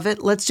bottom of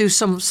it. Let's do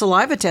some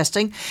saliva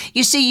testing.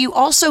 You see, you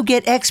also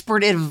get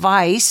expert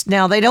advice.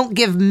 Now, they don't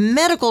give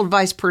medical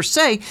advice per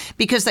se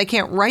because they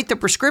can't write the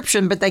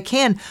prescription, but they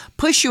can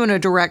push you in a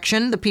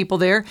direction, the people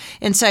there,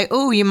 and say,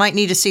 oh, you might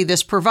need to see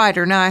this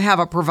provider. Now, I have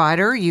a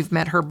provider. You've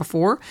met her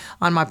before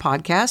on my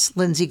podcast,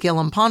 Lindsay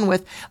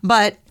Gillum-Ponwith,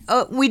 but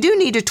we do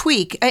need to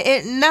tweak.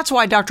 And that's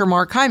why Dr.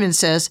 Mark Hyman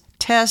says,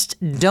 test,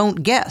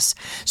 don't guess.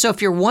 So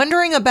if you're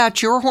wondering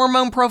about your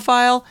hormone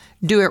profile,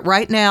 do it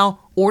right now.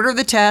 Order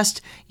the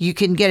test. You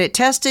can get it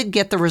tested,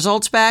 get the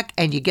results back,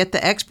 and you get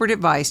the expert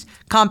advice.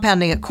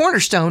 Compounding at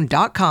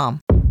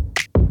cornerstone.com.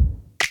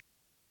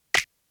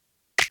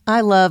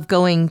 I love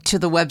going to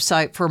the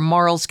website for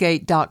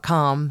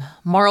marlsgate.com.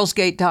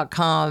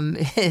 Marlsgate.com,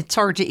 it's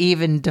hard to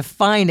even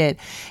define it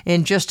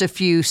in just a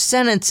few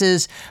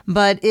sentences,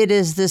 but it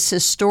is this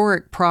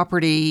historic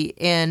property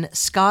in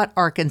Scott,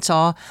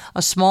 Arkansas,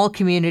 a small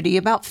community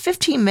about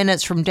 15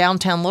 minutes from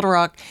downtown Little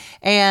Rock.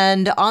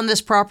 And on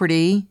this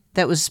property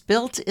that was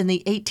built in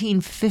the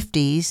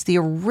 1850s, the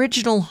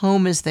original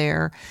home is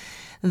there.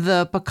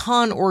 The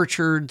pecan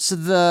orchards,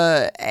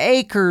 the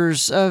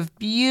acres of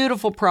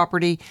beautiful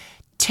property,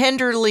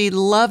 tenderly,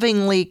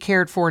 lovingly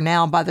cared for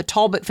now by the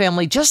Talbot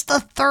family, just the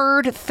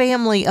third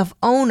family of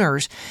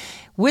owners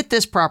with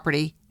this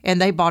property. And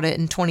they bought it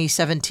in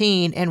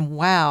 2017. And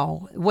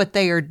wow, what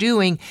they are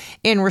doing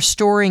in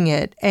restoring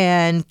it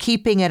and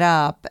keeping it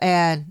up.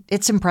 And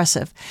it's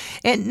impressive.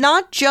 And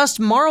not just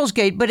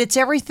Marlsgate, but it's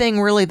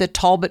everything really the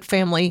Talbot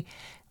family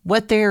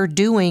what they're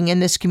doing in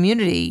this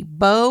community.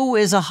 Bo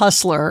is a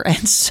hustler,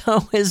 and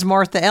so is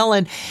Martha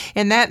Ellen.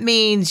 And that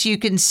means you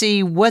can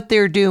see what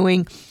they're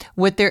doing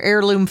with their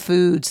heirloom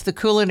foods, the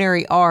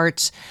culinary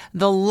arts,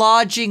 the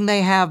lodging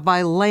they have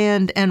by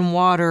land and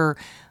water.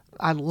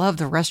 I love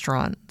the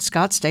restaurant,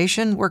 Scott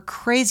Station. We're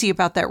crazy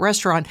about that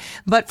restaurant.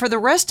 But for the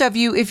rest of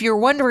you, if you're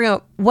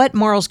wondering what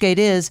Marl's Gate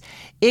is,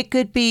 it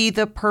could be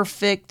the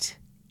perfect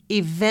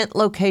event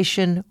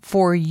location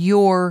for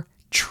your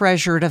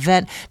treasured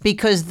event,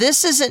 because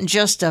this isn't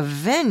just a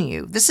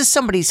venue. This is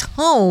somebody's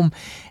home,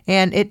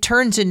 and it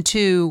turns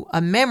into a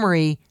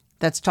memory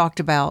that's talked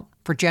about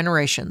for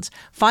generations.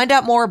 Find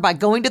out more by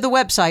going to the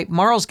website,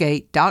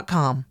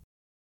 marlsgate.com.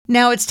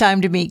 Now it's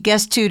time to meet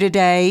guest 2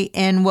 today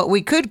in what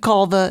we could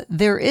call the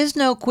There Is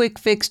No Quick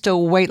Fix to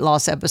Weight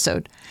Loss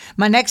episode.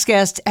 My next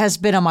guest has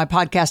been on my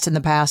podcast in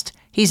the past.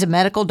 He's a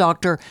medical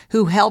doctor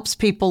who helps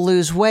people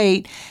lose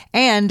weight,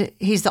 and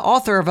he's the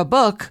author of a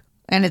book,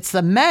 and it's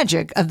the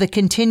magic of the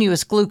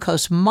continuous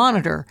glucose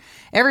monitor.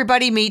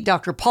 Everybody meet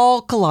Dr.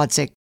 Paul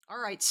Kolodzik.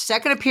 All right,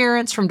 second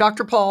appearance from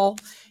Dr. Paul.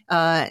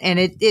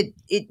 And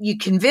you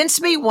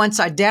convinced me once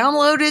I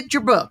downloaded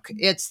your book.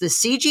 It's the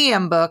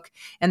CGM book,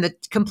 and the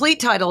complete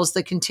title is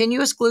The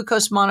Continuous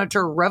Glucose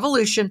Monitor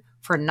Revolution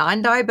for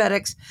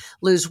Non-Diabetics.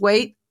 Lose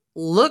weight,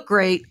 look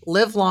great,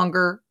 live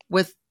longer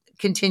with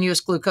continuous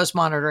glucose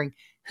monitoring.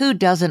 Who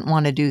doesn't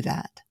want to do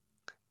that?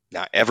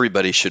 Now,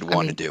 everybody should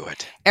want to do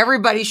it.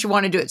 Everybody should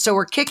want to do it. So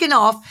we're kicking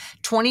off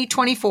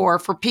 2024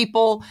 for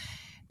people,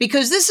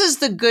 because this is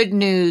the good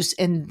news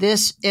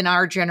in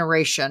our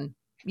generation.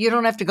 You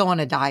don't have to go on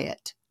a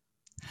diet,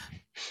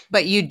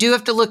 but you do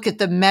have to look at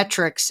the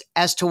metrics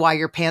as to why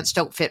your pants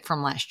don't fit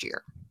from last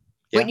year.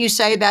 Yeah. Wouldn't you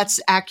say that's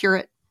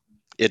accurate?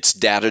 It's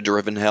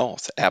data-driven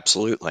health.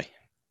 Absolutely.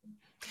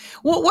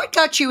 Well, what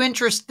got you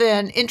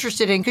interested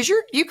in, because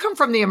you come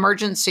from the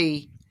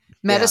emergency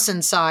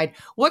medicine side.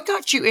 What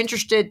got you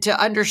interested to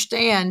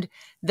understand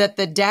that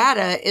the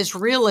data is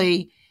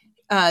really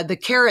the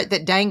carrot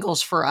that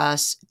dangles for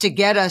us to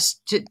get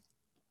us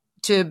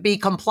to be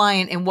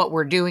compliant in what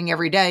we're doing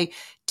every day,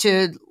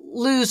 to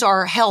lose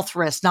our health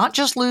risks, not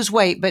just lose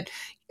weight, but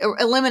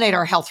eliminate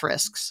our health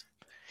risks?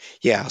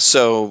 Yeah.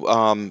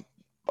 So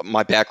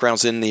my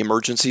background's in the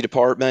emergency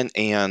department,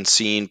 and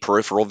seeing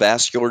peripheral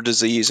vascular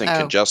disease and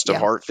congestive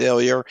heart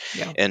failure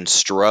and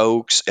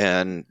strokes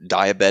and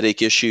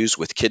diabetic issues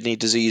with kidney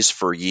disease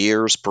for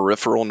years,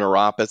 peripheral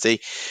neuropathy.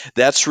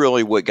 That's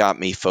really what got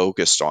me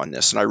focused on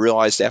this. And I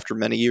realized after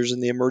many years in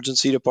the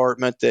emergency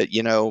department that,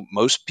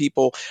 most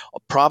people,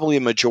 probably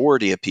a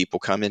majority of people,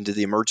 come into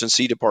the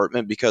emergency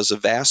department because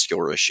of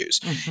vascular issues.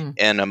 Mm-hmm.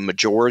 And a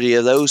majority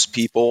of those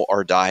people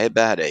are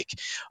diabetic.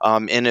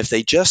 And if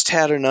they just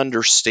had an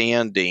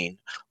understanding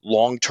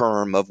long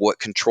term of what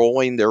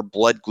controlling their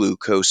blood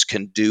glucose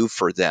can do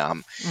for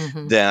them,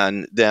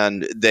 then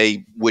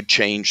they would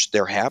change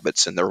their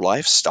habits and their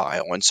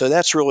lifestyle. And so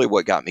that's really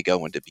what got me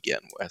going to begin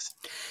with.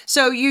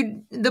 So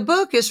the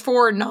book is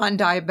for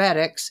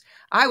non-diabetics.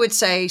 I would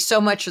say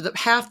so much of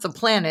half the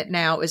planet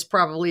now is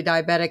probably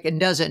diabetic and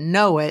doesn't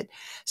know it.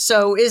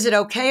 So is it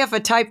okay if a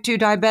type 2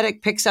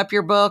 diabetic picks up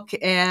your book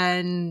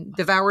and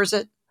devours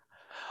it?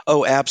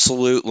 Oh,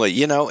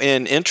 absolutely.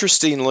 And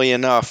interestingly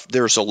enough,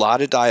 there's a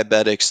lot of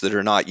diabetics that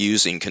are not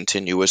using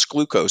continuous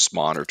glucose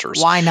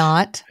monitors. Why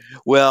not?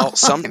 Well,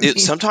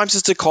 sometimes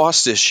it's a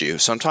cost issue.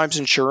 Sometimes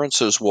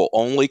insurances will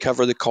only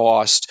cover the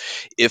cost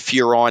if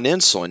you're on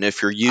insulin,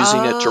 if you're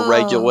using it to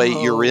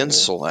regulate your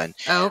insulin.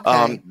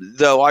 Okay.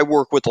 Though I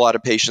work with a lot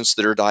of patients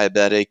that are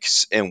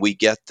diabetics, and we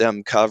get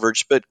them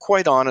coverage. But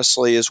quite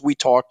honestly, as we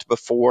talked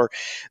before,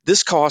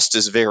 this cost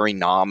is very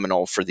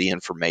nominal for the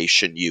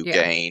information you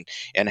gain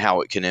and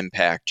how it can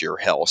impact your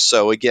health.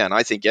 So again,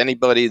 I think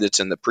anybody that's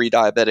in the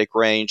pre-diabetic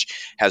range,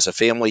 has a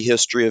family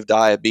history of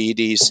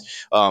diabetes,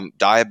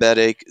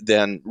 diabetic,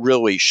 then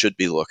really should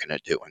be looking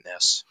at doing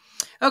this.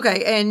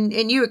 Okay,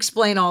 and you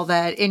explain all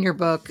that in your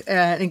book.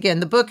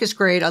 Again, the book is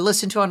great. I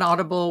listen to it on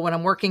Audible when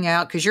I'm working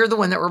out, because you're the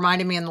one that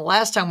reminded me in the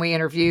last time we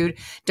interviewed,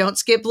 don't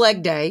skip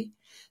leg day.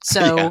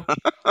 So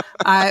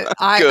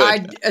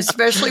I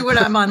especially when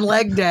I'm on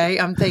leg day,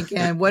 I'm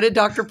thinking, what did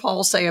Dr.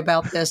 Paul say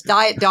about this?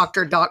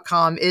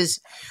 Dietdoctor.com is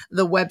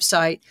the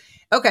website.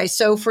 Okay,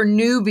 so for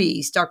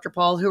newbies, Dr.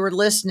 Paul, who are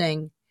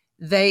listening,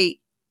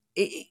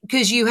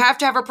 because you have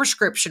to have a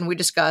prescription, we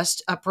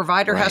discussed. A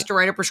provider has to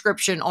write a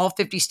prescription, all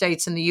 50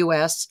 states in the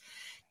U.S.,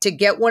 to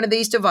get one of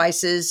these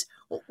devices.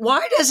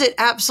 Why does it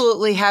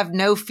absolutely have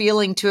no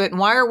feeling to it? And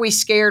why are we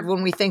scared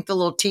when we think the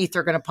little teeth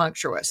are going to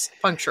puncture us?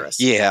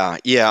 Yeah.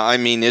 I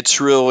mean,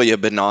 it's really a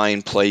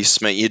benign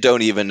placement. You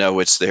don't even know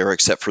it's there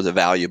except for the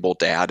valuable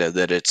data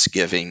that it's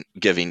giving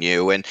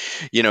you. And,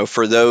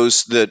 for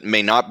those that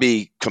may not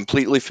be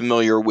completely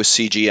familiar with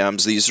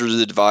CGMs, these are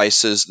the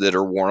devices that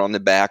are worn on the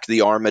back of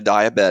the arm of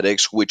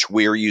diabetics, which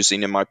we're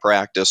using in my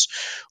practice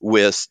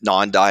with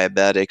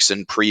non-diabetics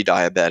and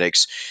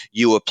pre-diabetics.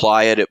 You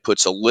apply it, it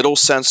puts a little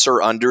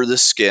sensor under the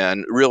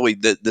skin, really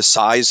the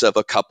size of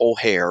a couple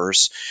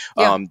hairs.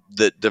 Yeah.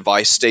 The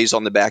device stays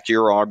on the back of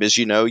your arm. As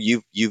you know,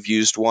 you've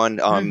used one.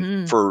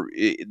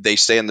 They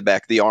stay on the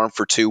back of the arm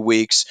for 2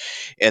 weeks,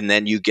 and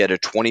then you get a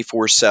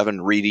 24/7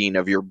 reading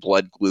of your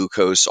blood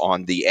glucose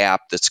on the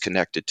app that's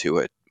connected to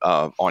it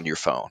on your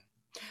phone.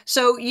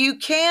 So you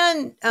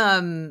can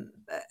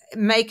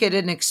make it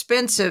an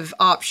expensive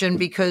option,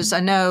 because I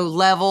know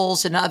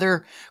Levels and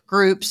other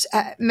groups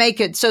make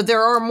it so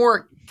there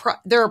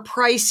are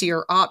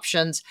pricier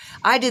options.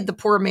 I did the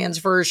poor man's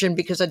version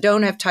because I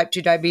don't have type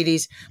 2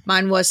 diabetes.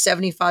 Mine was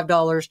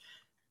 $75.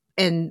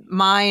 And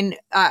mine,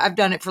 I've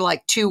done it for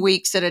like 2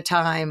 weeks at a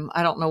time.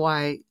 I don't know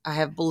why I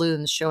have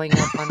balloons showing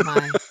up on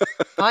my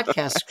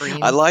podcast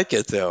screen. I like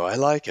it, though. I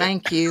like it.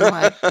 Thank you.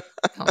 I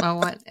don't know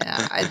what.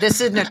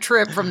 This isn't a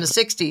trip from the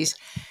 60s.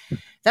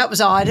 That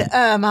was odd.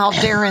 I'll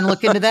dare and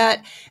look into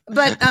that.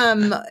 But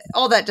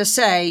all that to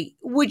say,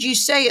 would you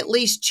say at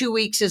least 2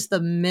 weeks is the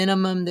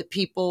minimum that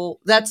people,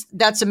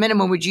 that's a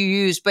minimum would you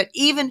use? But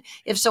even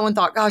if someone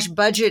thought, gosh,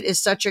 budget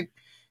is such a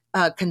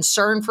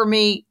concern for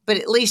me, but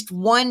at least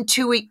 1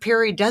 2 week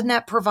period, doesn't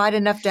that provide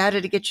enough data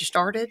to get you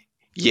started?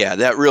 Yeah,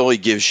 that really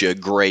gives you a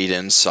great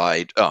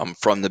insight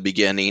from the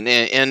beginning.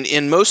 And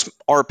in most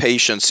our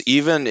patients,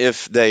 even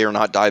if they are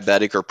not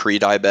diabetic or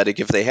pre-diabetic,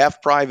 if they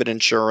have private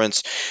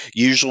insurance,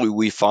 usually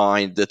we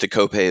find that the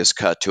copay is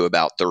cut to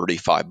about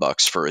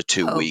 $35 for a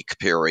 2-week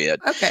period.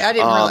 Okay, I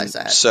didn't realize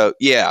that. So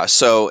yeah,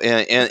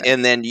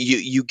 and then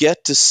you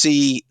get to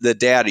see the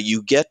data.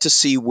 You get to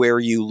see where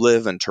you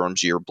live in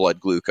terms of your blood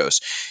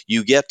glucose.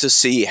 You get to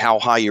see how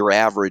high your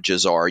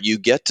averages are. You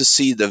get to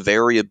see the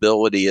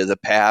variability of the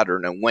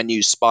pattern and when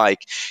you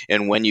spike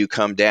and when you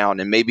come down,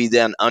 and maybe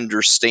then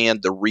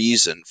understand the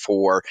reason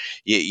for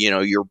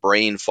your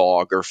brain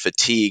fog or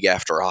fatigue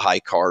after a high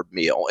carb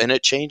meal, and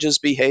it changes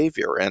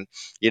behavior. And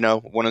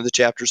one of the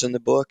chapters in the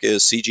book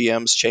is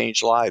CGMs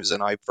change lives,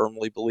 and I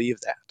firmly believe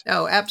that.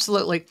 Oh,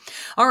 absolutely.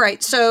 All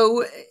right,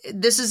 so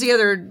this is the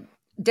other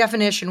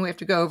definition we have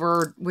to go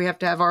over. We have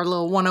to have our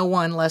little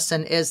 101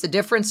 lesson, is the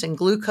difference in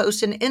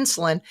glucose and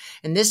insulin,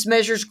 and this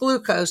measures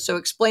glucose. So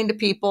explain to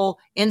people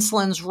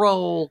insulin's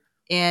role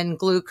in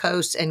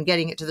glucose and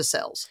getting it to the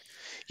cells.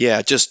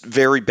 Yeah, just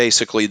very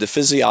basically, the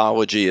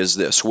physiology is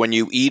this. When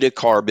you eat a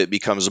carb, it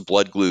becomes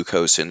blood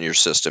glucose in your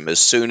system as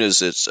soon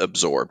as it's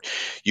absorbed.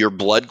 Your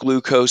blood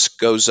glucose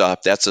goes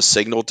up. That's a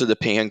signal to the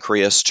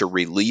pancreas to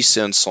release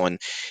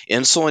insulin.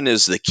 Insulin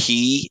is the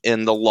key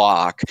in the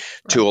lock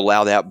to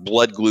allow that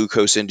blood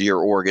glucose into your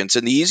organs.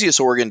 And the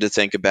easiest organ to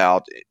think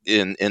about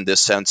in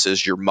this sense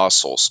is your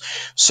muscles.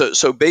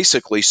 So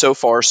basically, so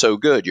far, so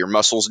good. Your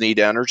muscles need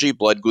energy.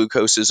 Blood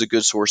glucose is a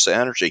good source of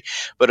energy.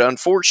 But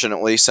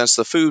unfortunately, since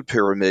the food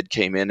pyramid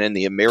came in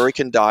the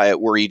American diet,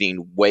 we're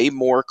eating way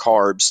more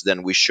carbs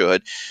than we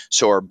should.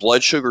 So our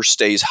blood sugar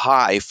stays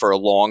high for a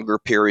longer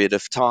period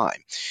of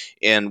time.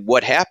 And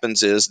what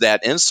happens is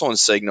that insulin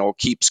signal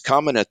keeps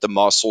coming at the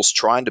muscles,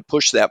 trying to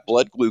push that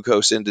blood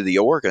glucose into the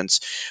organs.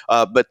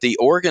 But the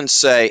organs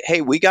say, hey,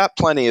 we got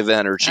plenty of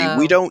energy.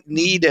 We don't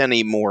need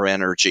any more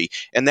energy.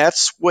 And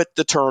that's what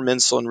the term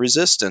insulin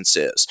resistance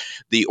is.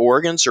 The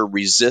organs are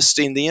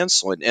resisting the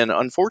insulin. And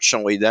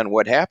unfortunately, then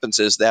what happens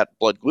is that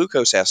blood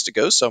glucose has to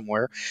go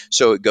somewhere.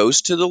 So it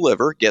goes to the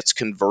liver, gets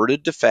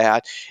converted to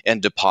fat, and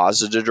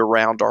deposited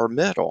around our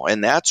middle.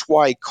 And that's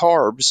why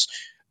carbs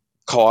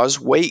cause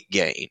weight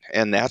gain.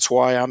 And that's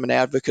why I'm an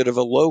advocate of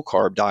a low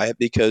carb diet,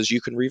 because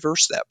you can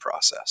reverse that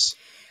process.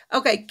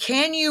 Okay.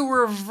 Can you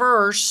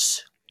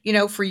reverse,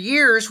 for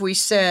years we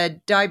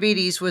said type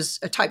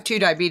 2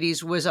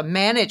 diabetes was a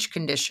managed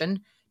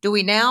condition. Do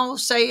we now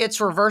say it's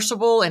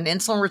reversible and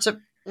insulin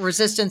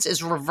resistance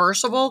is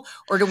reversible,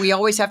 or do we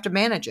always have to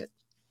manage it?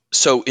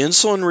 So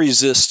insulin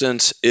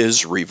resistance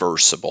is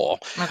reversible.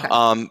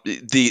 Okay.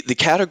 The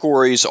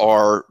categories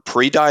are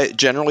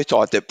generally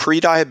thought that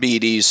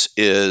prediabetes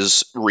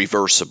is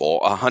reversible,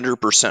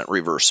 100%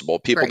 reversible.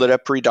 People that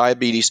have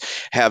prediabetes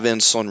have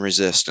insulin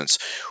resistance.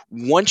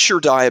 Once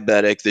you're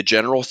diabetic, the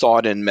general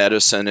thought in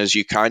medicine is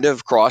you kind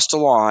of crossed a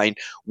line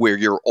where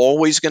you're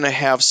always going to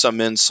have some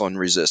insulin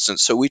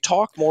resistance. So we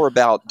talk more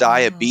about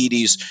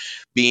diabetes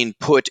being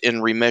put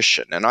in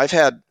remission. And I've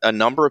had a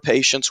number of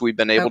patients, we've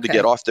been able to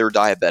get off their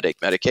diabetic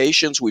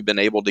medications. We've been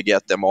able to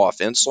get them off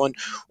insulin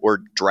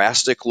or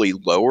drastically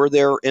lower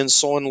their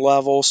insulin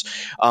levels.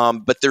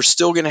 But they're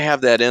still going to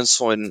have that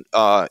insulin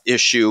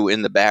issue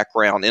in the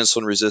background,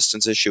 insulin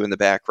resistance issue in the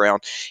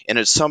background. And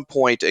at some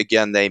point,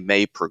 again, they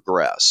may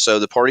progress. So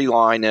the party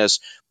line is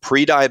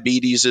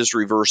prediabetes is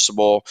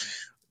reversible.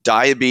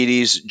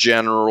 Diabetes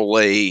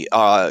generally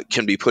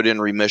can be put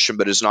in remission,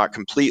 but is not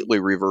completely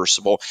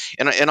reversible.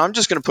 And I'm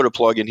just going to put a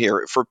plug in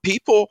here. For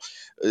people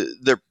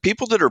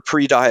that are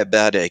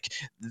pre-diabetic,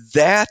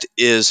 that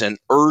is an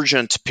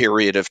urgent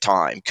period of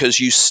time, because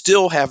you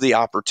still have the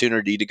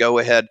opportunity to go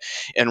ahead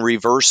and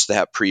reverse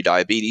that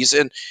pre-diabetes.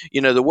 And,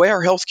 the way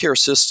our healthcare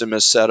system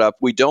is set up,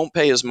 we don't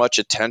pay as much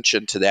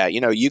attention to that.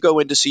 You go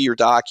in to see your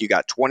doc, you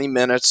got 20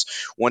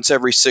 minutes once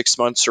every 6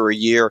 months or a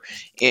year,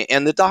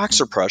 and the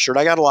docs are pressured.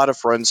 I got a lot of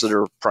friends friends that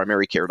are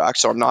primary care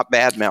docs, so I'm not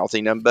bad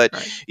mouthing them, but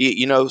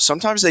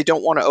sometimes they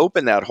don't want to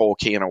open that whole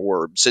can of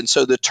worms. And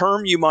so the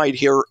term you might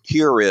hear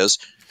is,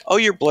 oh,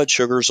 your blood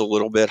sugar's a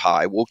little bit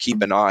high. We'll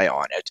keep an eye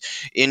on it.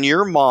 In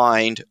your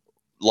mind,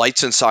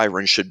 lights and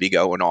sirens should be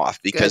going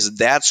off, because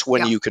that's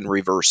when you can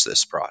reverse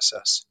this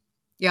process.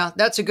 Yeah,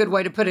 that's a good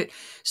way to put it.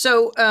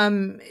 So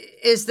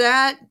is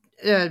that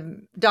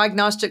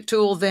diagnostic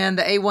tool then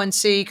the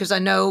A1C? Because I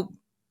know,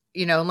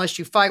 unless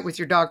you fight with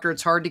your doctor,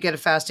 it's hard to get a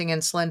fasting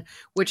insulin,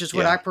 which is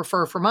what I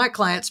prefer for my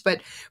clients.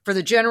 But for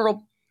the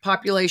general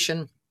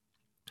population,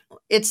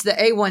 it's the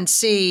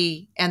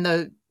A1C and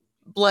the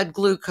blood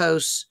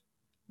glucose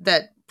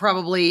that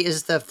probably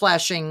is the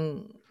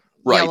flashing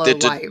yellow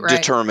light, right?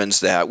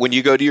 Determines that. When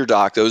you go to your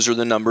doc, those are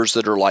the numbers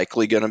that are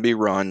likely going to be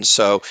run.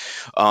 So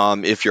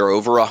if you're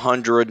over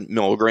 100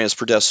 milligrams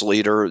per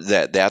deciliter,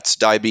 that's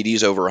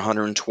diabetes. Over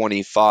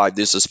 125,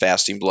 this is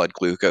fasting blood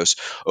glucose.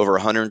 Over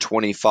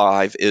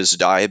 125 is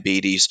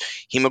diabetes.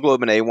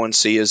 Hemoglobin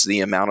A1C is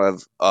the amount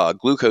of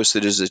glucose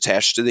that is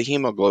attached to the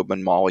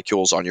hemoglobin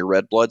molecules on your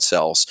red blood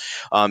cells.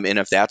 And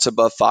if that's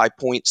above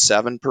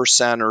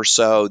 5.7% or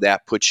so,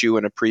 that puts you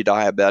in a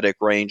pre-diabetic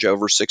range.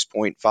 Over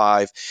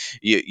 6.5,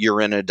 you're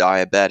in a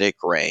diabetic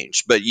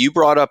range. But you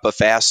brought up a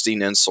fasting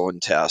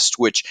insulin test,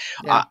 which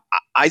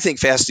I think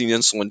fasting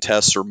insulin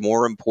tests are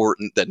more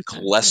important than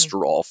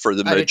cholesterol for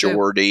the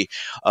majority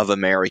of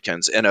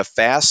Americans. And a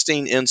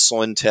fasting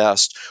insulin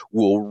test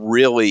will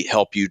really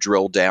help you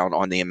drill down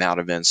on the amount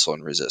of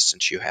insulin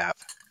resistance you have.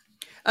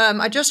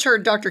 I just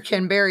heard Dr.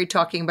 Ken Berry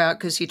talking about,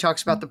 because he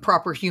talks about the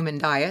proper human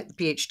diet,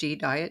 PhD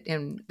diet,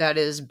 and that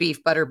is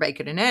beef, butter,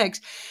 bacon, and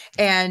eggs.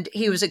 And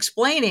he was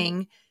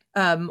explaining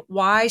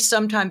why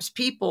sometimes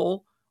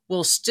people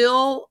will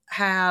still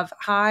have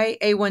high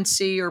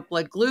A1C or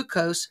blood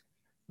glucose,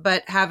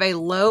 but have a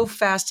low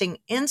fasting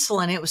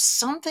insulin. It was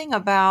something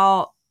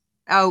about,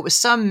 it was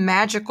some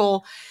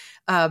magical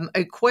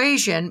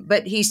equation,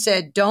 but he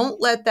said,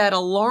 don't let that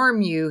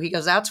alarm you. He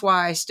goes, that's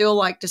why I still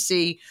like to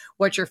see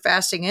what your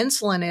fasting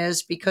insulin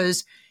is,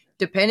 because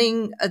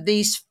depending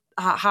these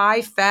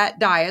high fat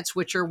diets,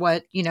 which are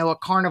what, a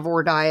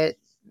carnivore diet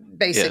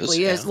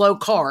basically is low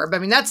carb. I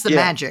mean, that's the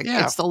magic.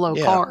 It's the low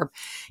carb.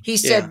 He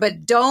said,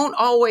 but don't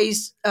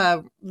always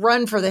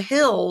run for the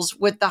hills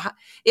with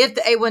if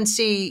the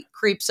A1C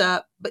creeps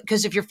up,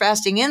 because if your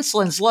fasting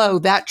insulin's low,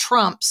 that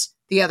trumps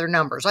the other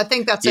numbers. I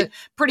think that's a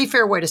pretty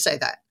fair way to say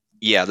that.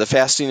 Yeah, the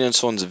fasting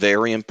insulin is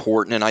very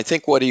important. And I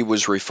think what he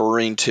was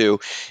referring to,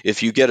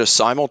 if you get a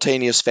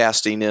simultaneous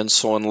fasting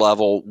insulin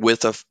level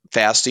with a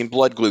fasting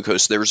blood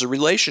glucose, there's a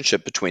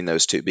relationship between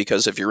those two,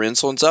 because if your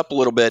insulin's up a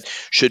little bit,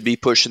 should be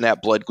pushing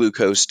that blood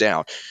glucose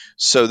down.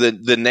 So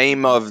the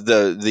name of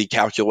the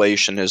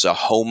calculation is a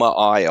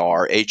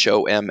HOMA-IR,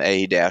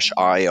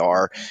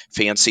 HOMA-IR,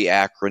 fancy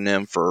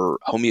acronym for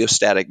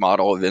homeostatic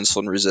model of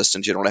insulin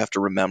resistance. You don't have to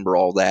remember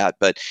all that,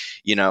 but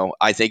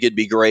I think it'd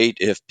be great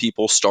if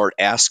people start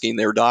asking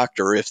their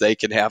doctor if they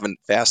can have a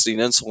fasting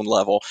insulin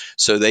level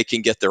so they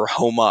can get their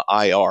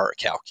HOMA-IR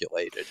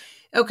calculated.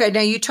 Okay,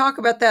 now you talk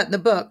about that in the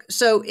book.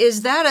 So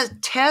is that a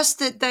test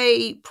that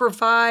they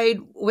provide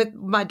with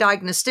my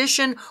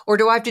diagnostician, or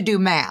do I have to do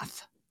math?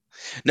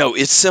 No,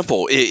 it's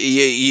simple.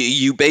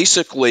 You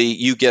basically,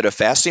 you get a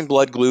fasting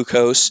blood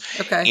glucose,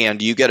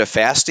 and you get a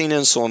fasting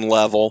insulin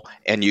level,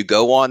 and you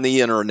go on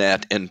the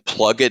internet and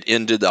plug it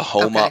into the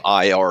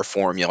HOMA-IR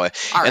formula.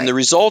 And the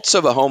results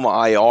of a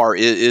HOMA-IR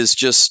is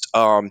just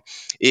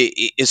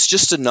it's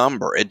just a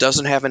number. It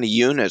doesn't have any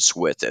units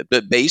with it.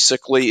 But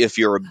basically, if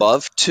you're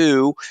above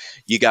 2,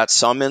 you got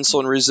some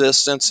insulin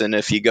resistance, and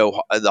if you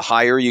go, the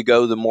higher you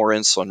go, the more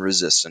insulin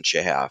resistance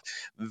you have.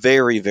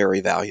 Very,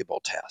 very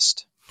valuable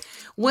test.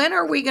 When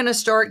are we going to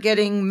start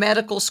getting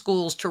medical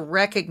schools to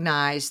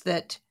recognize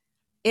that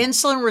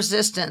insulin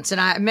resistance,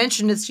 and I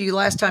mentioned this to you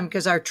last time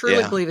because I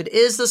truly believe it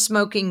is the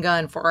smoking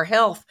gun for our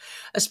health,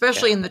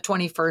 especially in the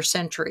 21st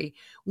century.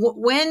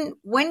 When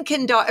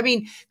can,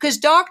 because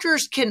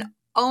doctors can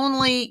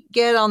only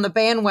get on the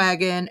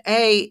bandwagon,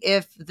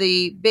 if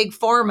the big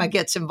pharma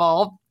gets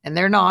involved, and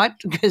they're not,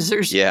 because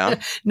there's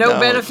no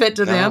benefit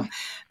to them.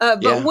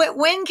 But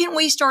when can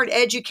we start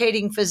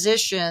educating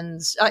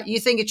physicians? You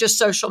think it's just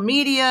social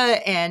media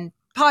and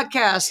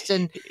podcasts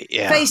and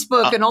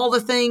Facebook and all the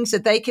things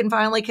that they can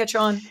finally catch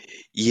on?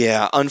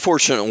 Yeah,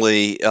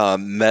 unfortunately,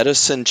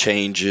 medicine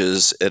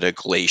changes at a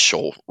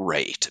glacial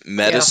rate.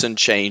 Medicine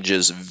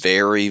changes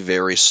very,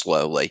 very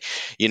slowly.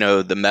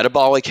 The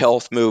metabolic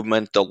health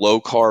movement, the low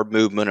carb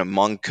movement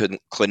among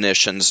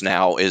clinicians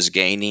now is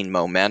gaining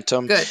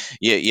momentum. Good.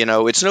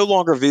 It's no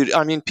longer viewed.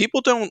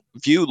 People don't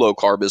view low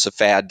carb as a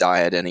fad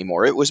diet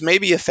anymore. It was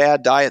maybe a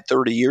fad diet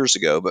 30 years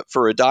ago, but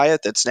for a diet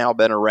that's now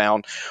been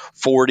around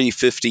 40,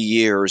 50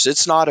 years,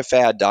 it's not a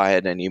fad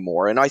diet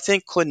anymore. And I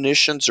think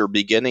clinicians are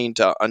beginning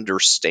to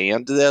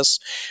understand this,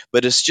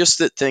 but it's just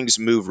that things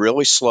move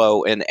really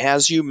slow. And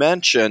as you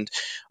mentioned,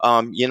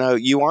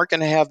 you aren't going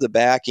to have the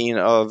backing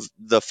of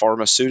the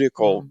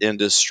pharmaceutical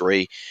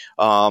industry,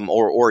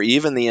 or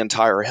even the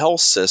entire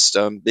health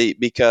system,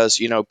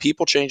 because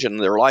people changing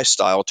their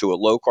lifestyle to a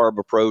low carb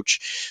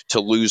approach to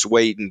lose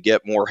weight and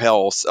get more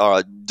health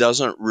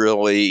doesn't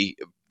really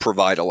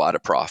provide a lot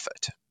of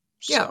profit.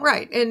 Yeah,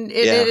 right. And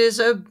it is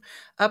a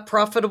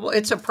profitable,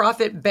 it's a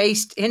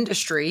profit-based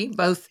industry,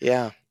 both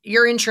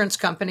your insurance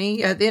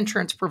company, the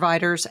insurance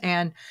providers,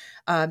 and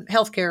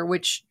healthcare,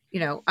 which,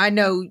 I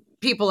know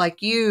people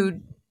like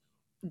you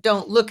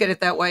don't look at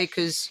it that way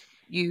because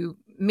you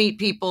meet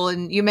people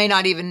and you may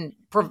not even,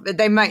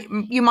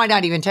 you might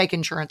not even take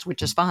insurance,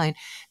 which is fine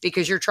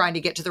because you're trying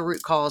to get to the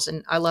root cause.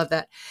 And I love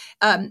that.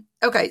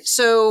 Okay.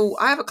 So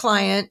I have a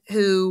client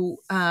who,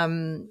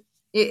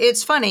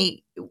 it's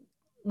funny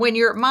when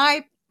you're at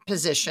my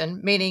position,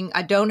 meaning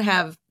I don't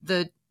have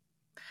the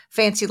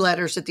fancy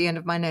letters at the end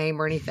of my name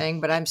or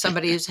anything, but I'm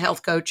somebody who's a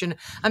health coach and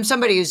I'm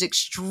somebody who's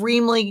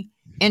extremely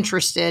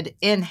interested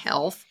in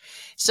health.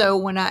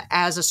 So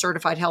as a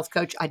certified health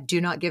coach, I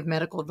do not give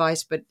medical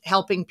advice, but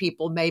helping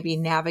people maybe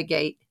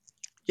navigate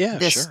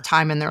this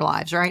time in their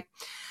lives, right?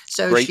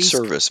 So great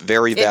service,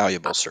 very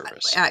valuable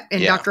service.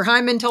 And Dr.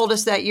 Hyman told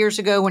us that years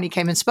ago when he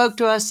came and spoke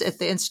to us at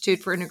the Institute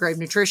for Integrative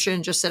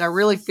Nutrition, just said, I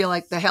really feel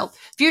like the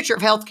future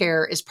of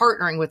healthcare is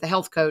partnering with a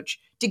health coach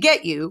to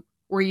get you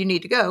where you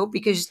need to go,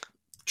 because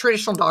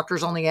traditional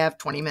doctors only have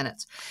 20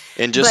 minutes.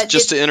 And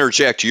just to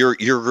interject, your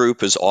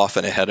group is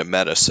often ahead of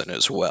medicine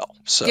as well.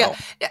 So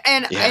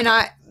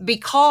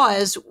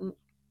because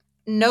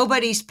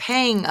nobody's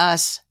paying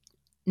us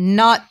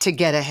not to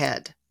get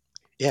ahead.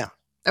 Yeah.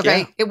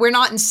 Okay. Yeah. We're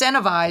not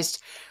incentivized.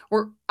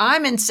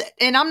 I'm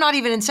not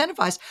even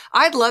incentivized.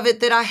 I'd love it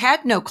that I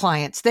had no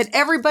clients, that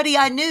everybody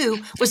I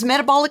knew was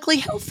metabolically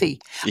healthy.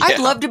 Yeah. I'd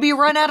love to be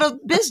run out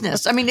of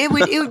business. I mean, it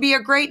would be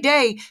a great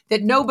day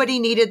that nobody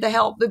needed the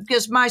help,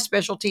 because my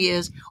specialty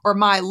is, or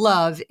my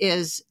love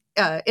is,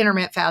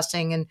 intermittent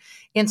fasting and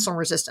insulin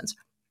resistance.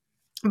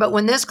 But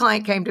when this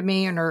client came to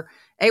me and her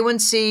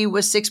A1C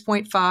was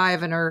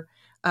 6.5 and her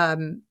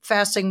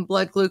fasting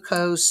blood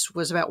glucose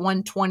was about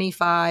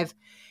 125,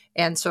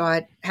 and so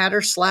I had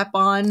her slap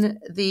on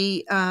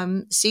the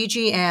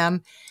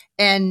CGM,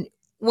 and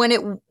when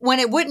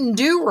it wouldn't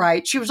do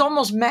right, she was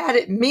almost mad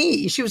at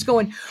me. She was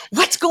going,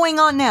 "What's going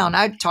on now?" And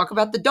I'd talk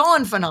about the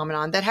dawn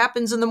phenomenon that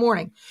happens in the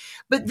morning.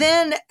 But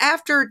then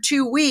after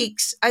 2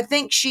 weeks, I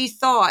think she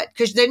thought,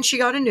 because then she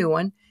got a new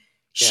one,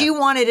 she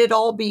wanted it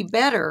all be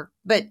better.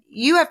 But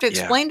you have to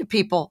explain to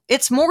people,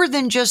 it's more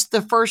than just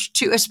the first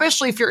two,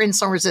 especially if you're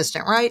insulin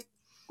resistant, right?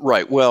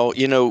 Right. Well,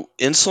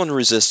 insulin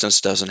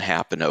resistance doesn't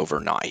happen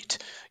overnight.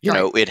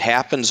 It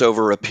happens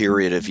over a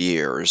period of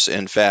years.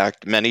 In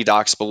fact, many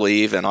docs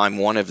believe, and I'm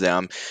one of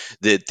them,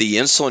 that the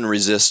insulin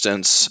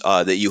resistance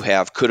that you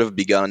have could have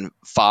begun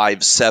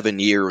 5-7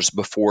 years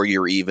before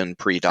you're even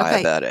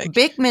pre-diabetic.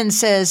 Okay. Bickman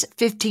says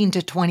 15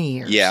 to 20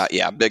 years. Yeah.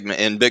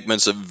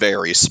 Bickman's a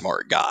very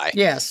smart guy.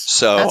 Yes.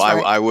 So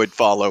I would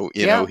follow,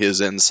 his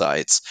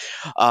insights.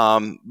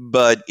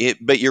 But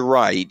you're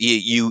right.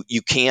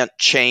 You can't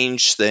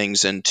change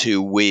things in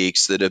 2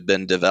 weeks that have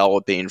been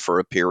developing for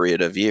a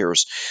period of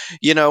years.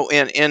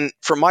 And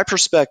from my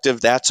perspective,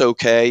 that's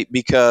okay,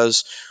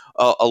 because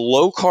a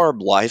low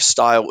carb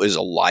lifestyle is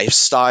a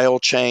lifestyle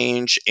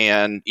change,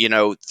 and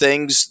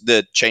things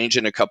that change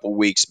in a couple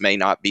weeks may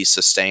not be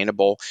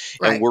sustainable.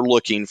 Right. And we're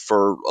looking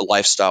for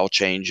lifestyle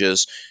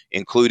changes,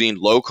 including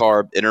low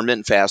carb,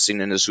 intermittent fasting,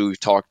 and, as we've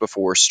talked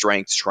before,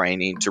 strength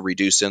training to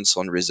reduce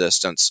insulin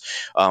resistance,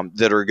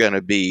 that are going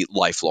to be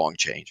lifelong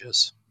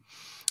changes.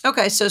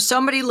 Okay, so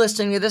somebody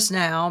listening to this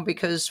now,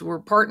 because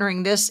we're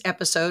partnering this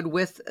episode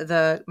with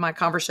my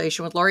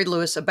conversation with Laurie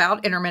Lewis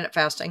about intermittent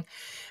fasting,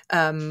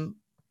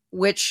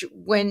 which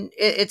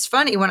it's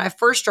funny, when I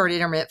first started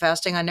intermittent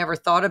fasting, I never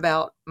thought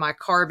about my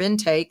carb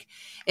intake.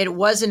 It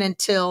wasn't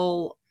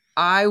until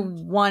I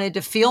wanted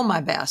to feel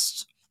my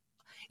best.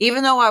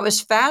 Even though I was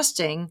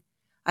fasting,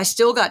 I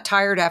still got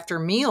tired after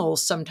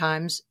meals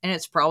sometimes, and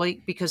it's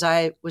probably because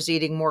I was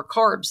eating more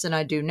carbs than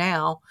I do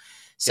now.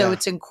 So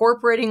it's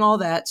incorporating all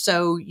that.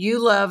 So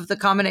you love the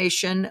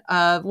combination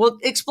of,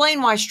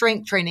 explain why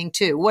strength training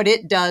too, what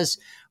it does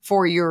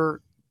for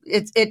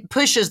it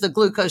pushes the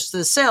glucose to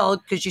the cell,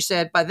 because you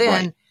said by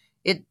then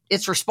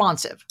it's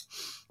responsive.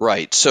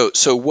 Right. So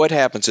what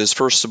happens is,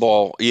 first of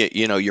all,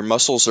 your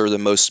muscles are the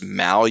most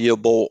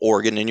malleable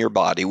organ in your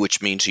body,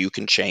 which means you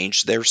can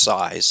change their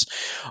size.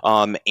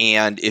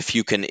 And if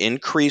you can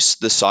increase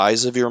the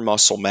size of your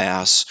muscle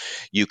mass,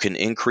 you can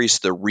increase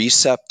the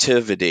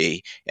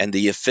receptivity and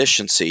the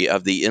efficiency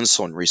of the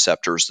insulin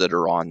receptors that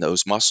are on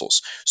those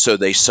muscles. So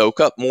they soak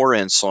up more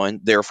insulin,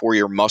 therefore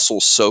your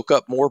muscles soak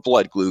up more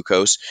blood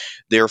glucose,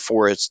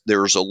 therefore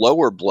there's a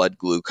lower blood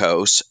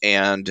glucose,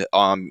 and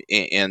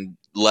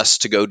less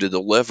to go to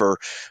the liver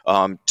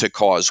to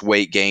cause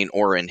weight gain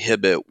or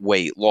inhibit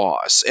weight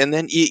loss. And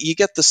then you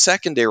get the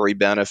secondary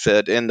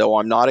benefit. And though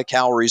I'm not a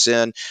calories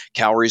in,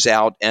 calories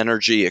out,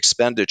 energy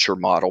expenditure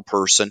model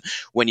person,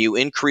 when you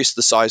increase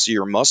the size of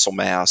your muscle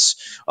mass,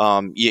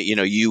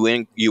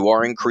 you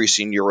are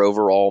increasing your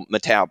overall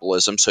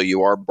metabolism, so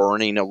you are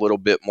burning a little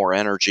bit more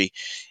energy.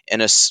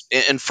 And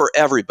for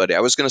everybody, I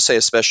was going to say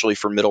especially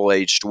for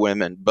middle-aged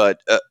women, but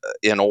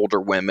and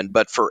older women,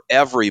 but for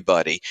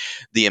everybody,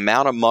 the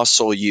amount of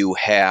muscle you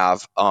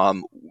have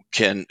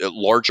can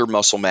larger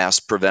muscle mass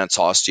prevents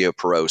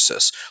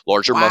osteoporosis.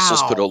 Larger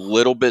muscles put a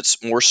little bit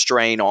more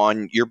strain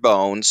on your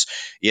bones.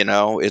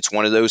 It's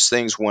one of those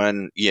things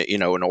when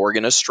an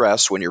organ is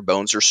stressed. When your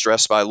bones are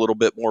stressed by a little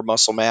bit more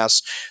muscle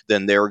mass,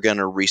 then they're going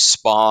to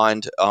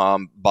respond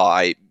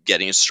by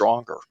getting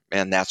stronger,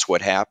 and that's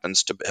what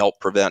happens to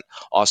help prevent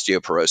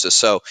osteoporosis.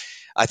 So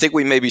I think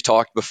we maybe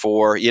talked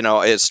before,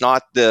 it's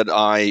not that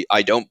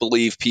I don't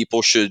believe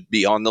people should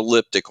be on the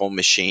elliptical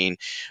machine,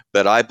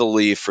 but I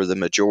believe for the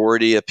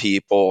majority of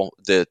people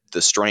that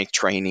the strength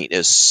training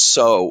is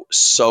so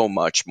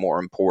much more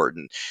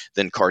important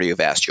than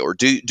cardiovascular.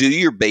 Do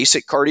your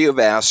basic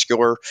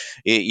cardiovascular,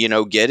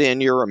 get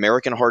in your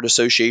American Heart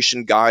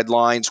Association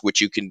guidelines, which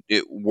you can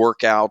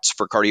workouts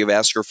for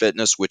cardiovascular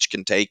fitness, which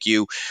can take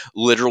you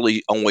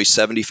literally only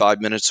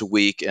 75 minutes a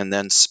week, and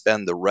then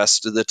spend the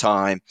rest of the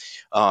time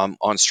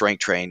on strength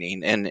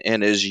training.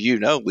 And as you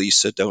know,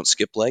 Lisa, don't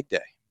skip leg day.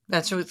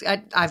 That's what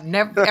I've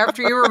never.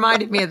 After you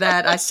reminded me of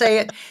that, I say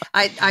it.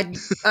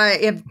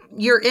 If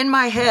you're in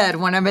my head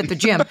when I'm at the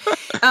gym.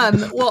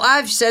 Well,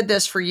 I've said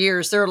this for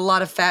years. There are a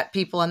lot of fat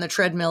people on the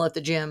treadmill at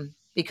the gym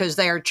because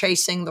they are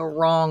chasing the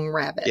wrong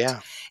rabbit. Yeah.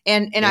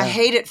 And I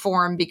hate it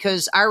for them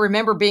because I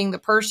remember being the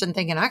person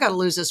thinking I got to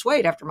lose this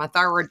weight after my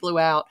thyroid blew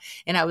out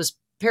and I was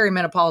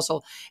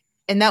perimenopausal.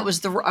 And that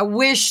was I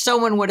wish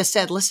someone would have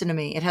said, listen to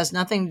me, it has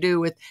nothing to do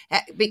with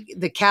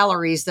the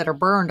calories that are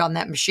burned on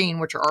that machine,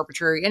 which are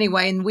arbitrary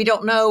anyway. And we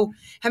don't know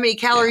how many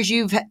calories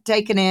you've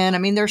taken in. I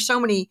mean, there's so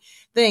many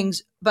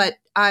things, but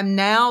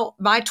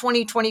my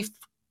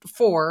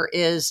 2024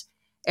 is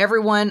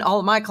all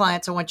of my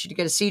clients, I want you to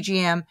get a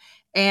CGM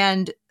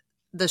and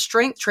the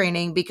strength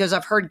training, because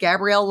I've heard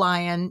Gabrielle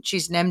Lyon,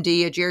 she's an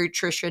MD, a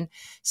geriatrician,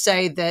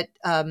 say that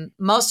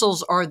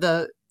muscles are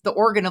the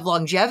organ of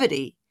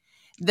longevity.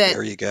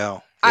 There you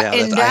go. Yeah,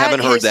 I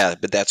haven't heard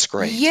that, but that's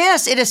great.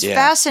 Yes, it is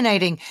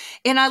fascinating.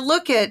 And I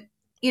look at,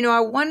 I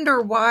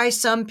wonder why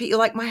some people,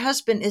 like my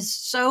husband, is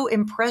so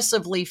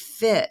impressively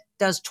fit,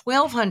 does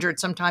 1,200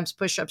 sometimes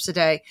push-ups a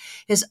day.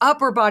 His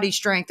upper body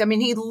strength. I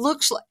mean, he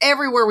looks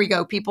everywhere we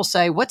go. People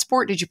say, "What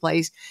sport did you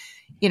play?"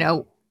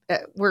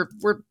 We're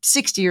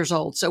 60 years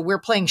old, so we're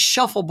playing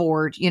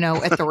shuffleboard,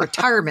 at the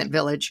retirement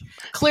village.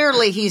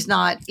 Clearly, he's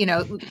not,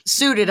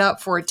 suited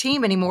up for a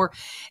team anymore.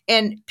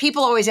 And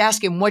people always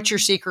ask him, "What's your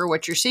secret?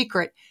 What's your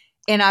secret?"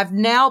 And I've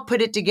now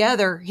put it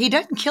together. He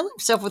doesn't kill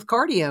himself with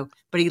cardio,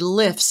 but he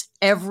lifts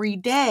every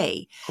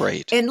day.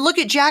 Great. And look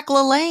at Jack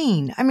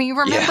LaLanne. I mean, you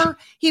remember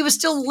he was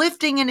still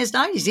lifting in his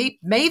 90s. He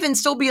may even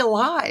still be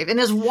alive, and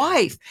his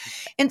wife.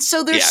 And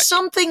so there's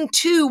something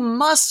to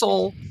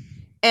muscle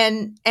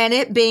and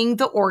it being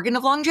the organ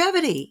of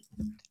longevity.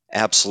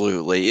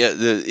 Absolutely.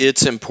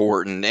 It's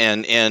important.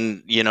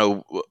 And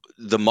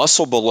the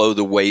muscle below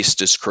the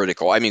waist is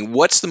critical. I mean,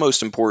 what's the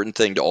most important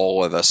thing to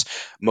all of us?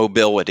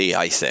 Mobility,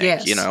 I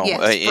think,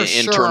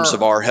 in terms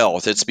of our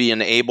health. It's being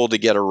able to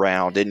get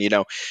around. And,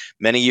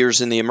 many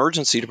years in the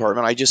emergency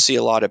department, I just see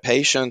a lot of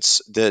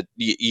patients that,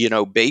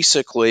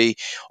 basically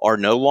are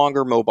no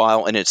longer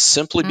mobile. And it's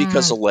simply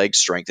because of leg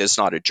strength. It's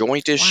not a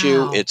joint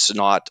issue. Wow. It's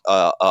not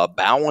a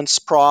balance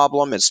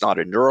problem. It's not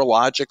a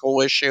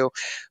neurological issue.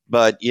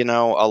 But,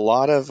 a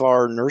lot of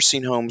our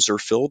nursing homes are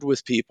filled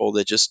with people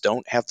that just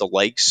don't have the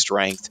leg strength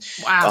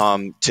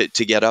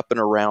to get up and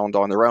around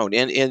on their own.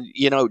 And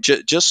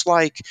just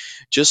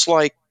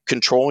like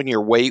controlling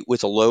your weight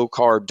with a low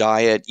carb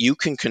diet, you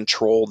can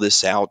control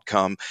this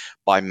outcome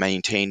by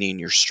maintaining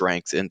your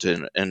strength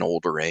into an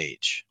older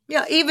age.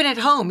 Yeah, even at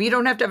home, you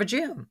don't have to have a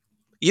gym.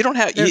 You don't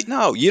have,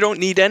 you don't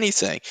need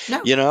anything.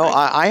 No,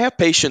 I have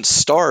patients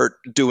start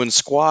doing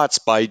squats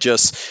by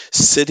just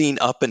sitting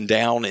up and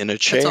down in a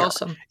chair.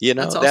 That's awesome.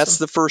 That's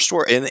the first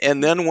work.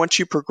 And then once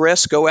you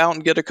progress, go out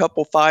and get a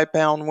couple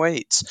 5-pound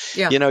weights.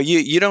 Yeah.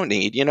 You don't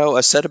need,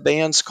 a set of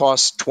bands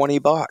costs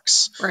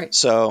 $20. Right.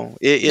 So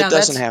it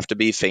doesn't have to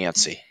be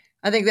fancy.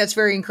 I think that's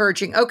very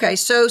encouraging. Okay.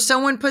 So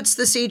someone puts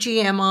the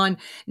CGM on.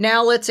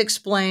 Now let's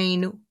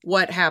explain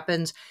what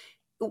happens.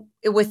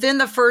 Within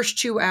the first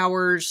 2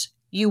 hours,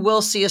 you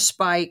will see a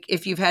spike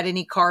if you've had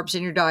any carbs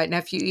in your diet. Now,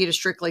 if you eat a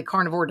strictly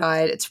carnivore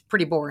diet, it's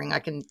pretty boring. I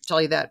can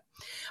tell you that.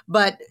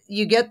 But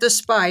you get the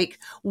spike.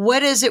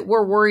 What is it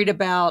we're worried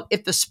about?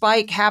 If the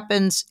spike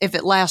happens, if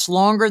it lasts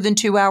longer than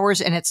 2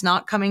 hours and it's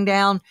not coming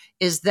down,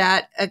 is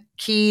that a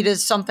key to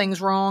something's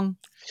wrong?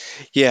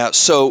 Yeah,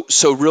 so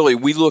really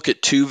we look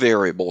at two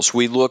variables.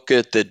 We look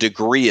at the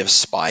degree of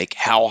spike,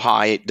 how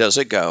high does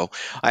it go?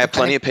 I have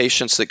plenty of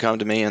patients that come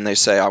to me and they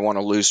say, I want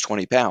to lose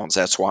 20 pounds.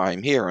 That's why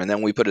I'm here. And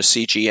then we put a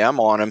CGM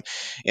on them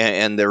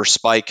and they're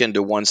spiking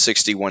to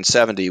 160,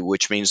 170,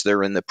 which means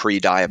they're in the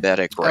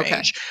pre-diabetic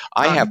range.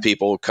 I have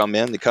people come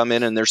in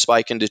and they're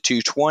spiking to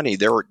 220.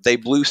 They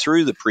blew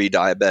through the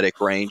pre-diabetic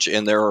range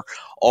and they're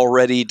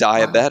already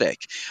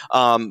diabetic.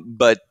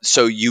 But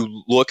so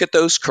you look at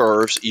those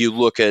curves, you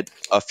look at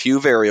a few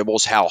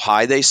variables, how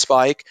high they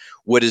spike,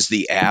 what is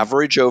the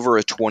average over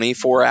a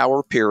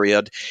 24-hour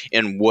period,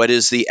 and what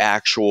is the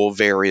actual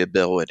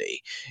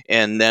variability.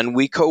 And then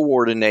we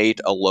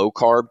coordinate a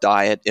low-carb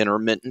diet,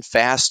 intermittent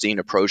fasting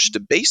approach to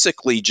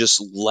basically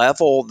just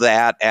level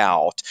that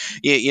out.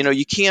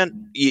 You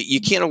can't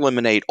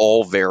eliminate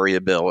all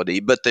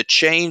variability, but the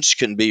change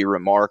can be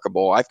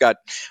remarkable. I've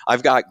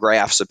got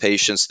graphs of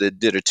patients that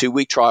did a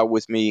 2-week trial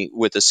with me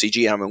with a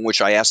CGM in which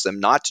I asked them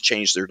not to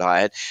change their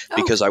diet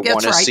because I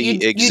want to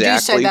see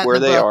exactly where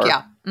they are.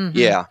 Yeah. Mm-hmm.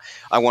 Yeah,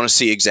 I want to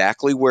see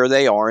exactly where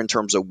they are in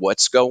terms of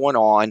what's going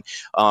on.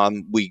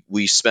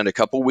 We spend a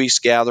couple weeks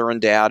gathering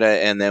data,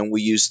 and then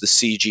we use the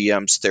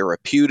CGMs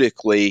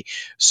therapeutically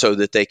so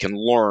that they can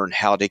learn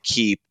how to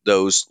keep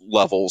those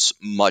levels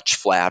much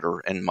flatter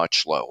and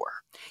much lower.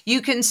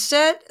 You can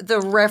set the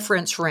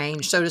reference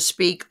range, so to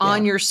speak,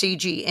 on your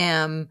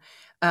CGM.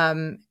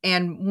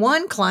 And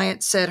one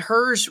client said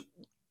hers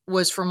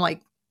was from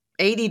like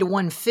 80 to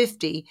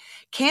 150.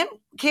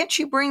 Can't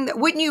you bring that?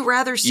 Wouldn't you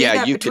rather see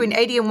that between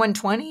 80 and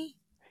 120?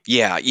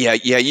 Yeah.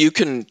 You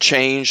can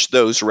change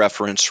those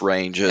reference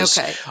ranges.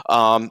 Okay.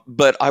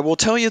 But I will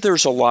tell you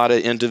there's a lot of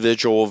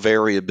individual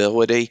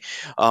variability.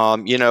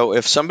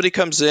 If somebody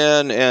comes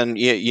in and,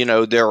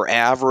 their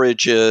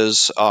average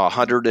is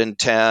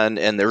 110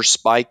 and they're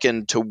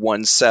spiking to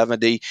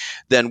 170,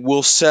 then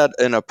we'll set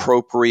an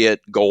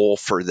appropriate goal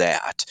for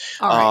that.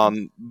 All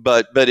right.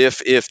 But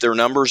if their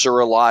numbers are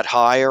a lot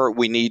higher,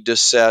 we need to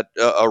set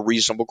a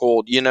reasonable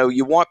goal.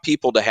 You want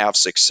people to have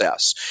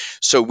success.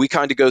 So we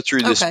kind of go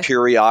through this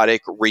periodic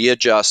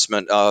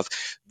readjustment of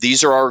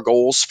these are our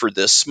goals for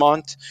this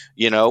month.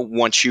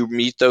 Once you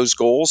meet those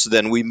goals,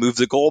 then we move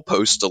the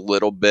goalpost a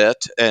little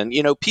bit. And,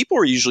 people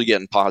are usually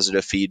getting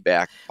positive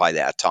feedback by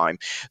that time.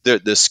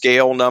 The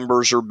scale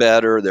numbers are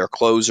better. Their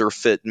clothes are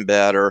fitting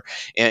better.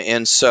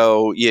 And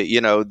so,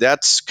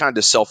 that's kind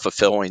of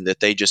self-fulfilling that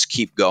they just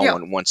keep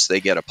going once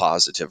they get a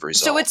positive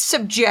result. So it's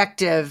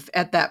subjective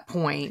at that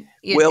point.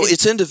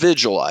 It's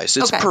individualized.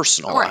 It's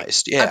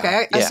personalized. Right. Yeah.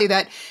 Okay, I see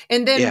that.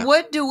 And then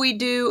what do we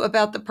do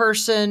about the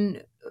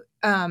person?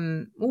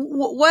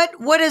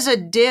 What is a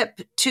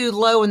dip too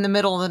low in the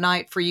middle of the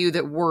night for you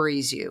that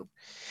worries you?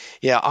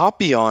 Yeah, I'll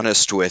be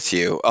honest with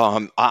you.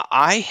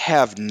 I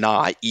have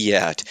not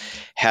yet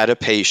had a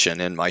patient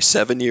in my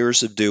 7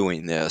 years of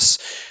doing this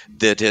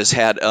that has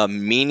had a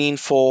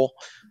meaningful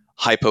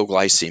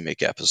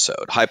hypoglycemic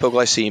episode.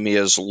 Hypoglycemia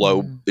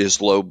is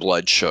low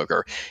blood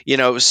sugar.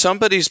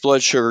 Somebody's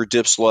blood sugar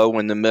dips low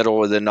in the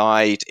middle of the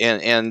night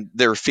and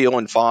they're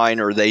feeling fine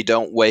or they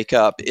don't wake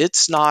up.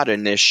 It's not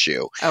an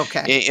issue.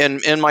 Okay.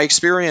 And my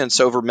experience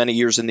over many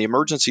years in the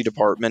emergency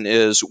department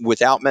is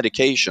without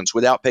medications,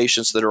 without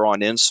patients that are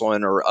on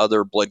insulin or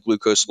other blood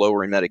glucose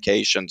lowering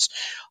medications,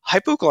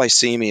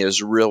 hypoglycemia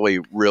is really,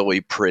 really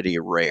pretty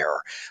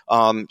rare.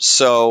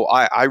 So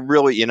I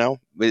really,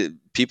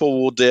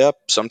 people will dip.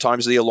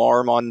 Sometimes the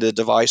alarm on the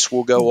device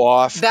will go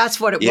off. That's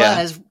what it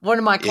was. One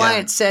of my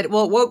clients said,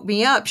 well, it woke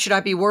me up. Should I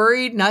be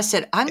worried? And I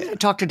said, I'm going to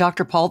talk to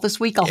Dr. Paul this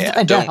week. I'll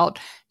find out.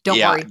 Don't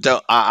worry.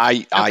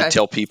 I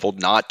tell people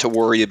not to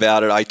worry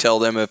about it. I tell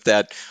them if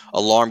that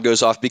alarm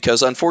goes off,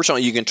 because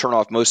unfortunately you can turn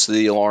off most of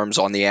the alarms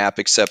on the app,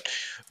 except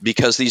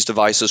because these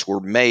devices were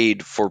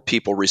made for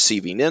people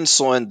receiving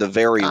insulin, the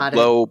very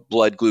low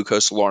blood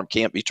glucose alarm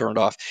can't be turned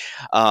off.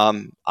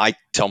 I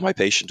tell my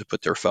patient to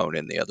put their phone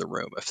in the other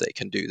room if they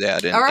can do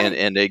that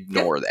and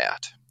ignore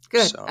that.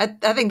 Good. So.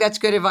 I think that's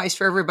good advice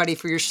for everybody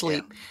for your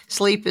sleep. Yeah.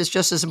 Sleep is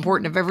just as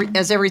important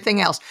as everything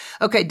else.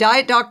 Okay,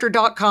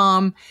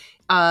 dietdoctor.com.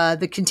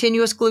 The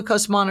Continuous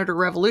Glucose Monitor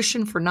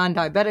Revolution for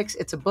Non-Diabetics.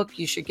 It's a book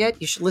you should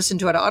get. You should listen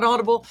to it on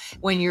Audible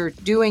when you're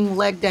doing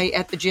leg day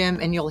at the gym,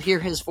 and you'll hear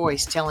his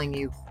voice telling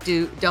you,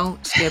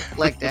 don't skip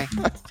leg day.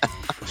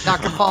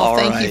 Dr. Paul,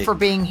 thank you for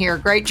being here.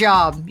 Great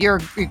job. You're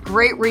a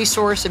great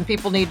resource, and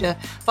people need to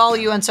follow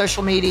you on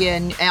social media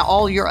and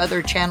all your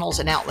other channels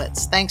and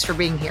outlets. Thanks for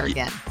being here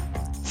again.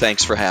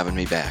 Thanks for having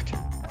me back.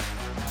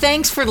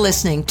 Thanks for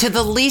listening to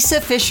the Lisa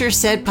Fisher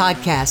Said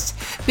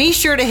podcast. Be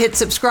sure to hit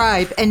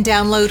subscribe and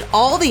download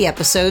all the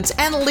episodes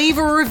and leave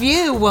a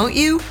review, won't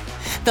you?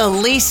 The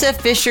Lisa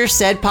Fisher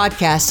Said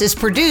podcast is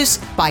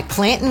produced by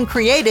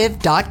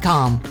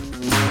ClantonCreative.com.